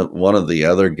life. One of the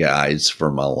other guides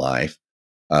for my life,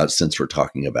 since we're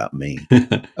talking about me,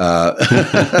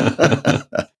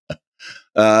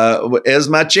 is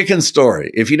my chicken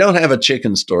story. If you don't have a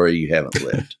chicken story, you haven't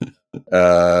lived.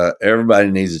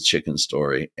 Everybody needs a chicken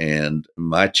story. And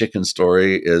my chicken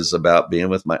story is about being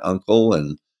with my uncle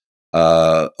and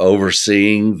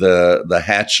overseeing the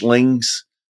hatchlings,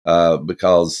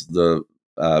 because the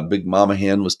big mama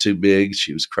hen was too big.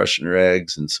 She was crushing her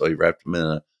eggs. And so he wrapped them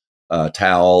in a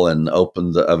towel and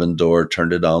opened the oven door,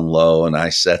 turned it on low. And I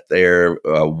sat there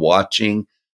watching,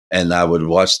 and I would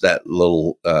watch that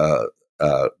little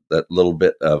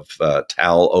bit of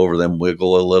towel over them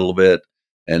wiggle a little bit.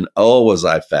 And oh, was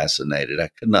I fascinated. I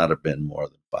could not have been more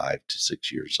than 5 to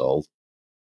 6 years old.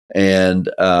 And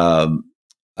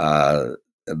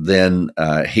then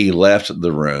he left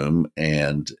the room,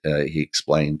 and he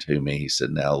explained to me, he said,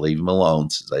 now leave them alone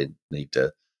since they need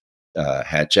to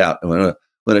hatch out. And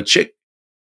when a chick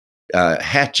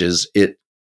hatches, it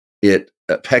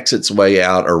pecks its way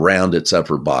out around its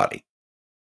upper body.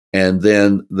 And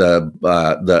then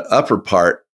the upper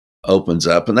part opens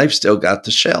up, and they've still got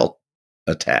the shell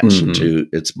attached to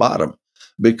its bottom,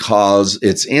 because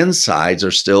its insides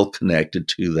are still connected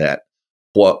to that,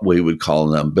 what we would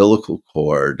call an umbilical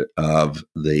cord of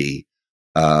the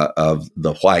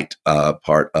white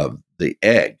part of the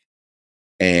egg.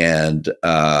 And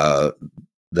that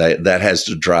has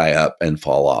to dry up and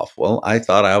fall off. Well, I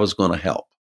thought I was going to help.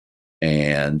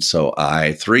 And so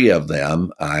 3 of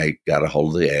them, I got a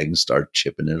hold of the egg and started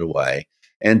chipping it away.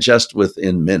 And just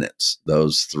within minutes,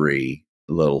 those 3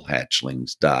 little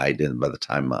hatchlings died. And by the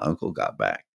time my uncle got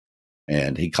back,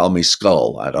 and he called me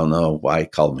Skull. I don't know why he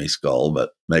called me Skull,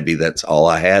 but maybe that's all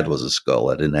I had was a skull.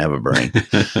 I didn't have a brain.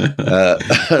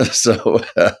 So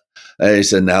he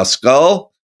said, now,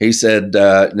 Skull, he said,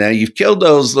 now you've killed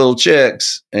those little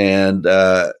chicks. And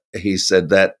he said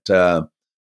that,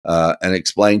 and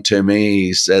explained to me,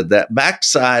 he said that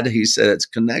backside, he said it's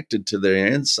connected to their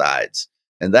insides,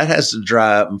 and that has to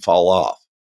dry up and fall off.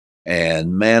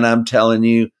 And man, I'm telling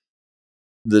you,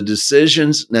 the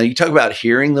decisions. Now you talk about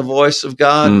hearing the voice of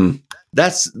God.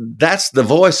 That's the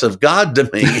voice of God to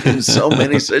me in so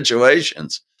many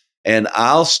situations. And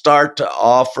I'll start to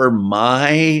offer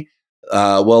my,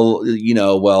 let's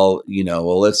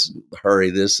hurry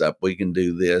this up. We can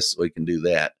do this. We can do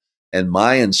that. And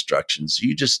my instructions,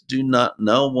 you just do not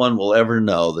know. One will ever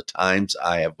know the times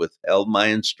I have withheld my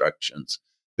instructions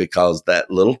because that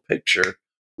little picture,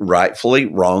 rightfully,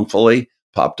 wrongfully,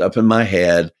 popped up in my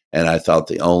head. And I thought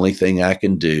the only thing I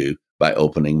can do by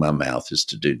opening my mouth is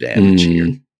to do damage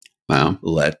here. Wow.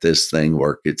 Let this thing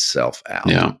work itself out.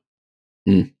 Yeah.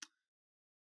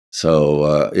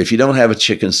 So if you don't have a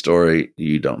chicken story,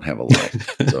 you don't have a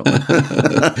life. So.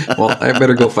 Well, I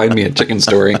better go find me a chicken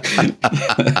story.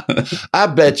 I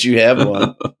bet you have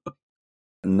one.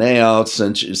 Now,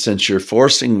 since you're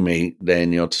forcing me,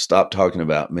 Daniel, to stop talking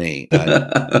about me,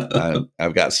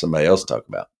 I've got somebody else to talk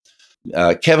about.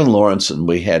 Kevin Lawrenson,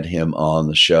 we had him on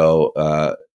the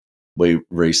show. We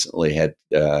recently had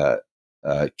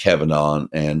Kevin on,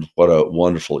 and what a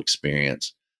wonderful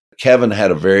experience. Kevin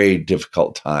had a very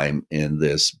difficult time in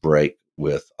this break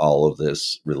with all of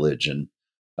this religion.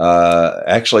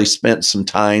 Actually spent some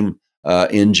time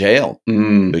in jail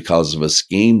because of a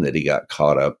scheme that he got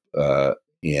caught up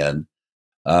in.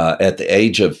 At the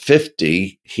age of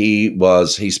 50,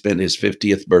 he spent his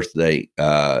 50th birthday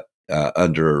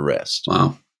under arrest.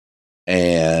 Wow.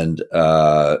 And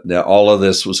now all of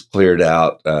this was cleared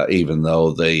out, even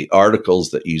though the articles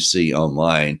that you see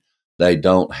online, they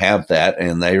don't have that,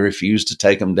 and they refuse to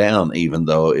take them down, even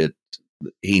though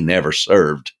he never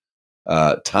served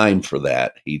time for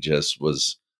that. He just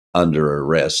was under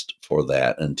arrest for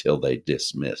that until they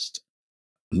dismissed.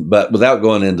 But without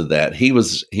going into that, he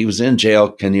was in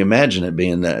jail. Can you imagine it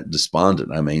being that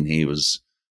despondent? I mean, he was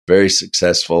very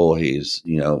successful. He's,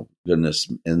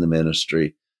 goodness, in the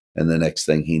ministry. And the next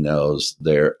thing he knows,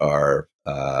 there are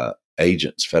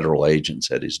federal agents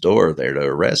at his door there to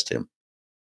arrest him.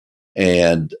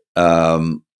 And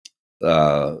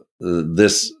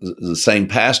the same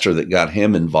pastor that got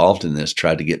him involved in this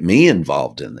tried to get me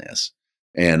involved in this.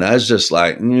 And I was just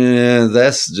like,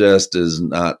 that's just is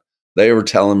not. They were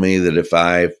telling me that if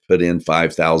I put in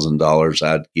 $5,000,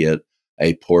 I'd get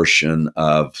a portion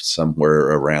of somewhere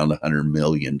around $100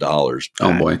 million. Back.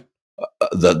 Oh boy.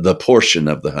 The portion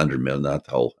of the 100 million, not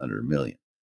the whole 100 million.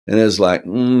 And it's like,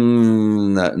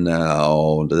 no,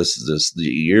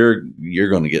 you're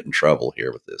going to get in trouble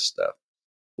here with this stuff.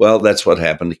 Well, that's what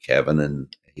happened to Kevin.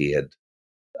 And he had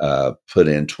put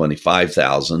in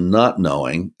 $25,000, not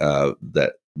knowing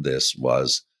that this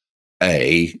was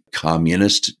a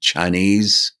communist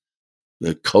Chinese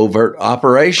covert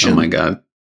operation. Oh my God.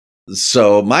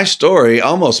 So my story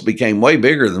almost became way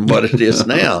bigger than what it is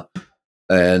now.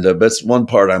 And that's one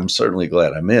part I'm certainly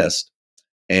glad I missed.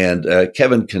 And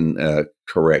Kevin can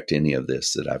correct any of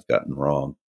this that I've gotten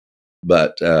wrong.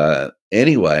 But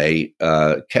anyway,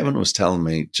 Kevin was telling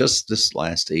me just this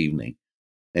last evening,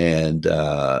 and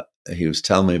he was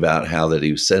telling me about how that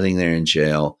he was sitting there in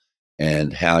jail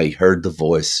and how he heard the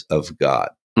voice of God.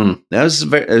 Mm. Now, it was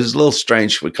a little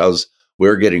strange because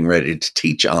we're getting ready to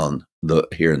teach on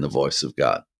hearing the voice of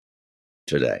God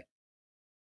today.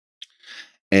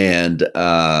 And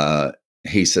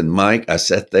he said, Mike, I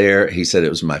sat there. He said it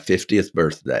was my 50th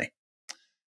birthday.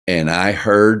 And I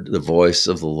heard the voice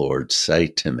of the Lord say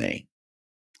to me,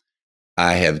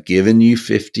 I have given you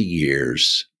 50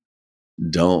 years.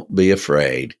 Don't be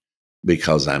afraid,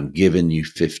 because I'm giving you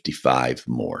 55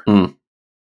 more. Mm.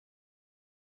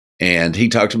 And he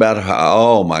talked about how,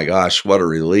 oh my gosh, what a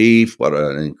relief, what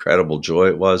an incredible joy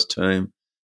it was to him.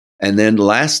 And then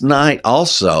last night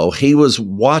also, he was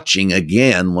watching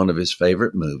again one of his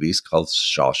favorite movies called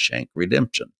Shawshank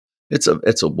Redemption. It's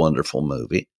a wonderful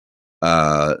movie,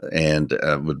 and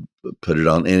would put it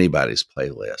on anybody's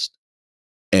playlist.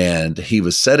 And he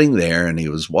was sitting there and he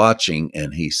was watching,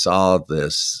 and he saw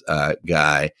this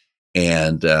guy,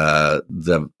 and the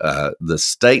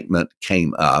statement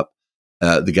came up.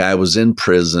 The guy was in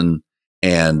prison,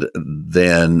 and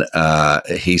then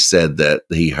he said that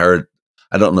he heard.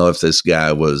 I don't know if this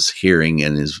guy was hearing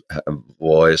in his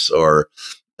voice or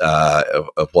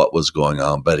of what was going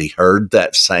on, but he heard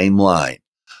that same line.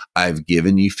 I've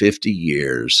given you 50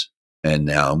 years, and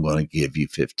now I'm going to give you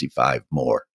 55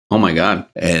 more. Oh my God.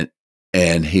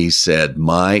 And he said,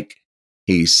 Mike,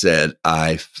 he said,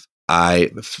 I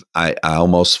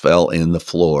almost fell in the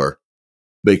floor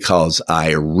because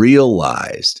I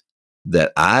realized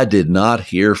that I did not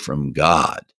hear from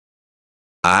God.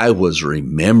 I was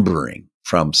remembering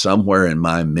from somewhere in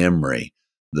my memory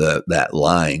that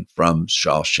line from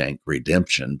Shawshank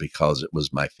Redemption, because it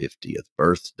was my 50th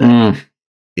birthday. Mm.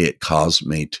 It caused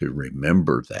me to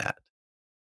remember that.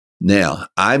 Now,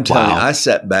 I'm telling you, I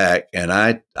sat back and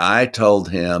I told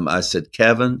him, I said,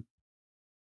 Kevin,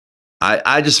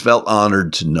 I just felt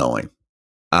honored to know him.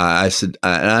 I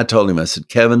told him, I said,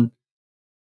 Kevin,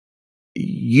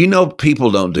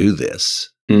 people don't do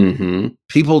this. Mm-hmm.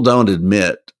 People don't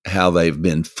admit how they've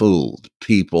been fooled.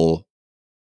 People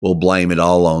will blame it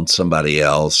all on somebody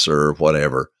else or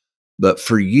whatever. But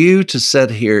for you to sit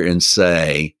here and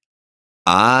say,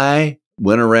 I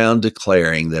went around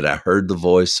declaring that I heard the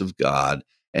voice of God,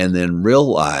 and then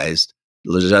realized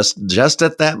just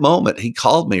at that moment, he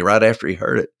called me right after he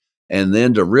heard it. And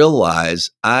then to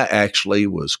realize I actually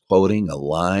was quoting a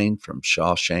line from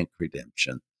Shawshank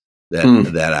Redemption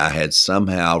that I had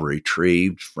somehow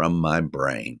retrieved from my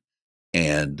brain.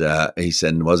 And he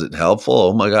said, was it helpful?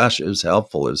 Oh my gosh, it was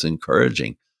helpful. It was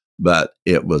encouraging, but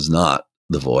it was not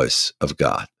the voice of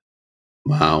God.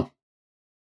 Wow.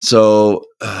 So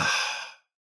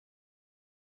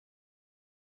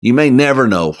you may never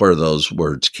know where those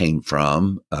words came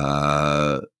from.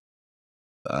 Let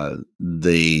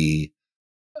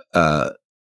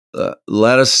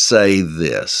us say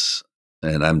this,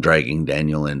 and I'm dragging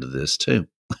Daniel into this too.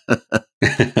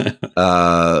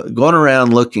 Going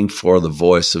around looking for the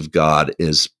voice of God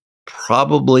is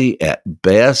probably at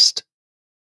best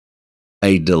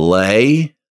a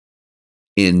delay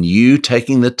in you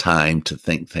taking the time to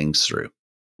think things through.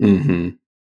 Mm-hmm.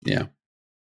 Yeah.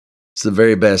 It's the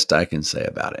very best I can say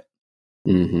about it.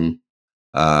 Mm-hmm.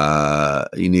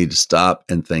 You need to stop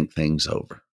and think things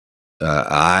over.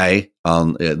 I,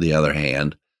 on the other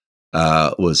hand,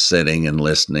 was sitting and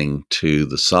listening to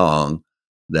the song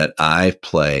that I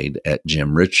played at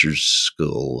Jim Richards'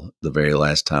 school the very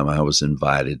last time I was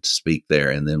invited to speak there,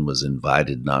 and then was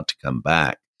invited not to come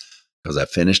back, because I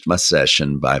finished my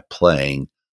session by playing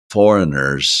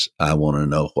Foreigner's I Want to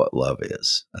Know What Love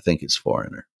Is. I think it's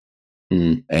Foreigner.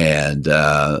 Mm. And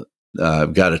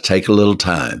I've got to take a little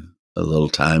time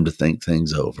to think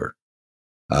things over.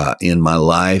 In my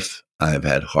life, I've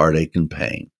had heartache and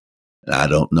pain, and I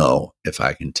don't know if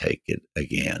I can take it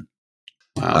again.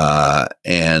 Wow.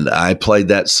 And I played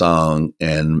that song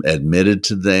and admitted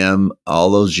to them all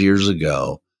those years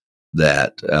ago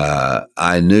that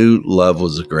I knew love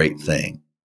was a great thing,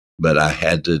 but I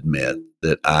had to admit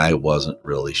that I wasn't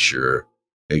really sure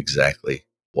exactly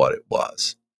what it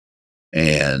was.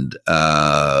 And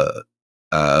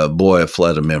boy, a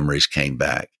flood of memories came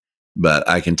back. But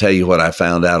I can tell you what I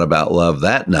found out about love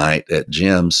that night at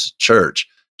Jim's church.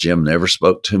 Jim never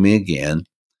spoke to me again.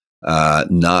 I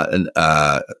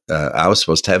was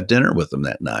supposed to have dinner with him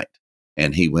that night,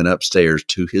 and he went upstairs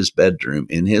to his bedroom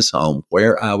in his home,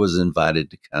 where I was invited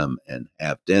to come and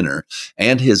have dinner,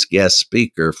 and his guest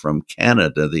speaker from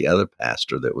Canada, the other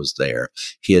pastor that was there,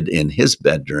 hid in his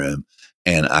bedroom,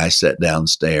 and I sat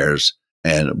downstairs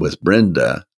and with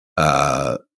Brenda,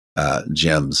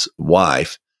 Jim's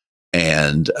wife,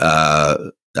 and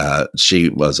she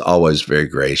was always very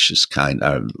gracious, kind.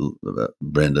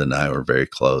 Brenda and I were very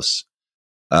close.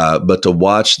 But to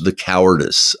watch the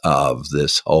cowardice of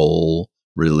this whole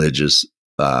religious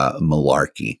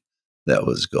malarkey that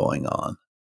was going on.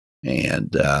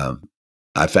 And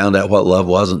I found out what love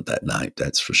wasn't that night,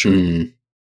 that's for sure. Mm.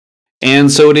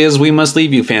 And so it is, we must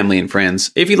leave you, family and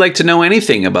friends. If you'd like to know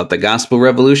anything about the Gospel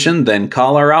Revolution, then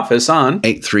call our office on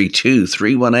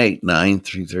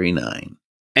 832-318-9339.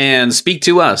 And speak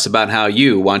to us about how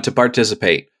you want to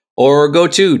participate. Or go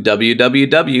to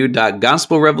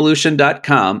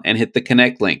www.gospelrevolution.com and hit the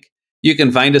connect link. You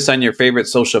can find us on your favorite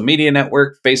social media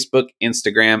network, Facebook,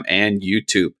 Instagram, and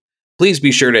YouTube. Please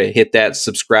be sure to hit that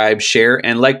subscribe, share,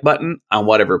 and like button on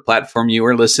whatever platform you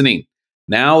are listening.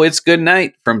 Now it's good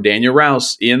night from Daniel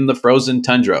Rouse in the frozen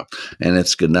tundra. And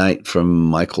it's good night from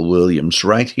Michael Williams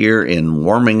right here in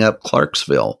warming up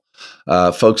Clarksville.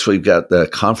 Folks, we've got the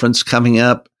conference coming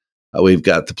up. We've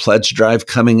got the pledge drive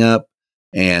coming up.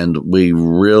 And we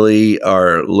really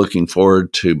are looking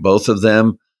forward to both of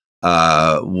them.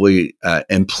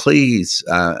 And please,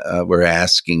 we're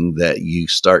asking that you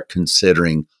start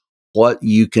considering what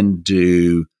you can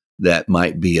do that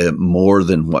might be more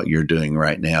than what you're doing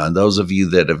right now. And those of you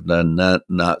that have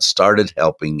not started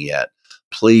helping yet,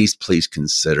 please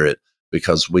consider it,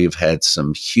 because we've had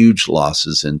some huge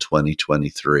losses in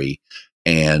 2023,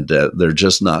 and they're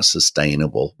just not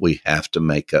sustainable. We have to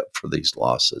make up for these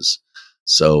losses.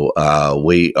 So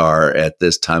we are at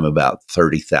this time about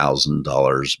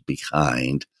 $30,000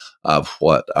 behind of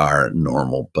what our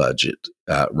normal budget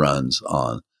runs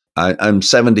on. I'm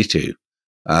 72.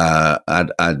 I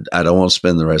don't want to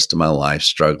spend the rest of my life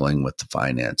struggling with the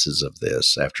finances of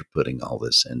this after putting all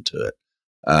this into it.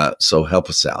 So help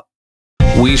us out.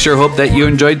 We sure hope that you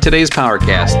enjoyed today's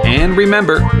Powercast. And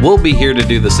remember, we'll be here to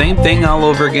do the same thing all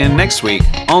over again next week,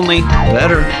 only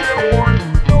better.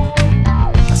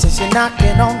 Since you're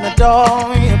knocking on the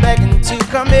door, you're begging to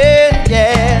come in,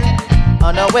 yeah.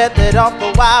 Unaware that all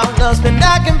the while love's been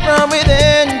knocking from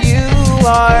within. You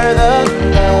are the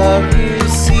love you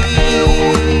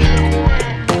see,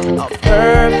 a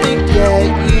perfect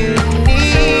yet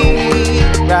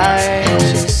unique,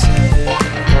 righteous,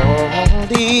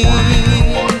 holy.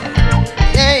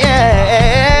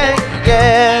 Yeah.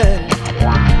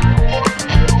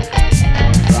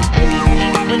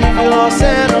 When you feel lost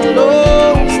and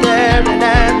alone, staring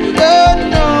at the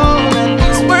unknown, and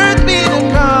these words be the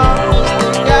compass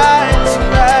that guides you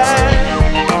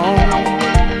right home.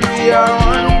 We are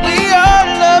one, we are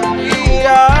love, we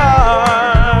are.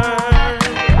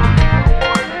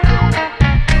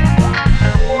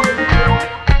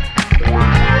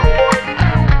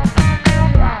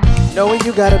 Know where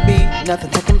you gotta be,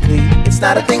 nothing to complete. It's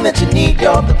not a thing that you need,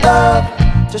 you're the love.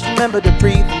 Just remember to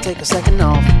breathe and take a second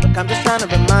off. Look, I'm just trying to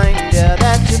remind you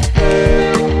that you're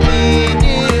perfectly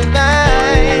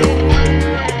divine,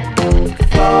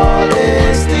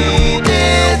 flawlessly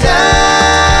designed.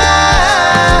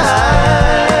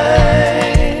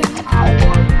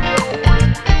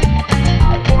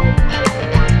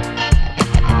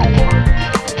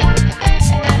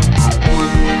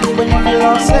 When you're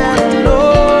lost and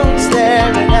alone,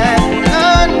 staring at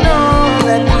the unknown,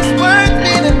 let these words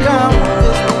be the compass.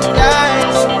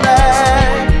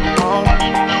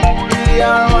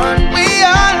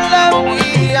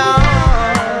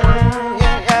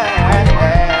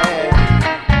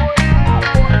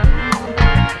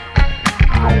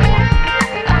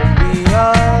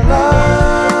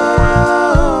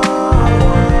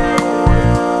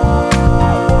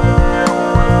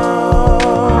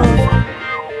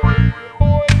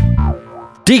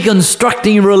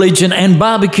 Deconstructing religion and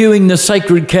barbecuing the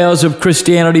sacred cows of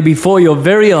Christianity before your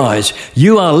very eyes.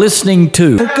 You are listening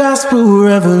to The Gospel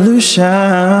Revolution.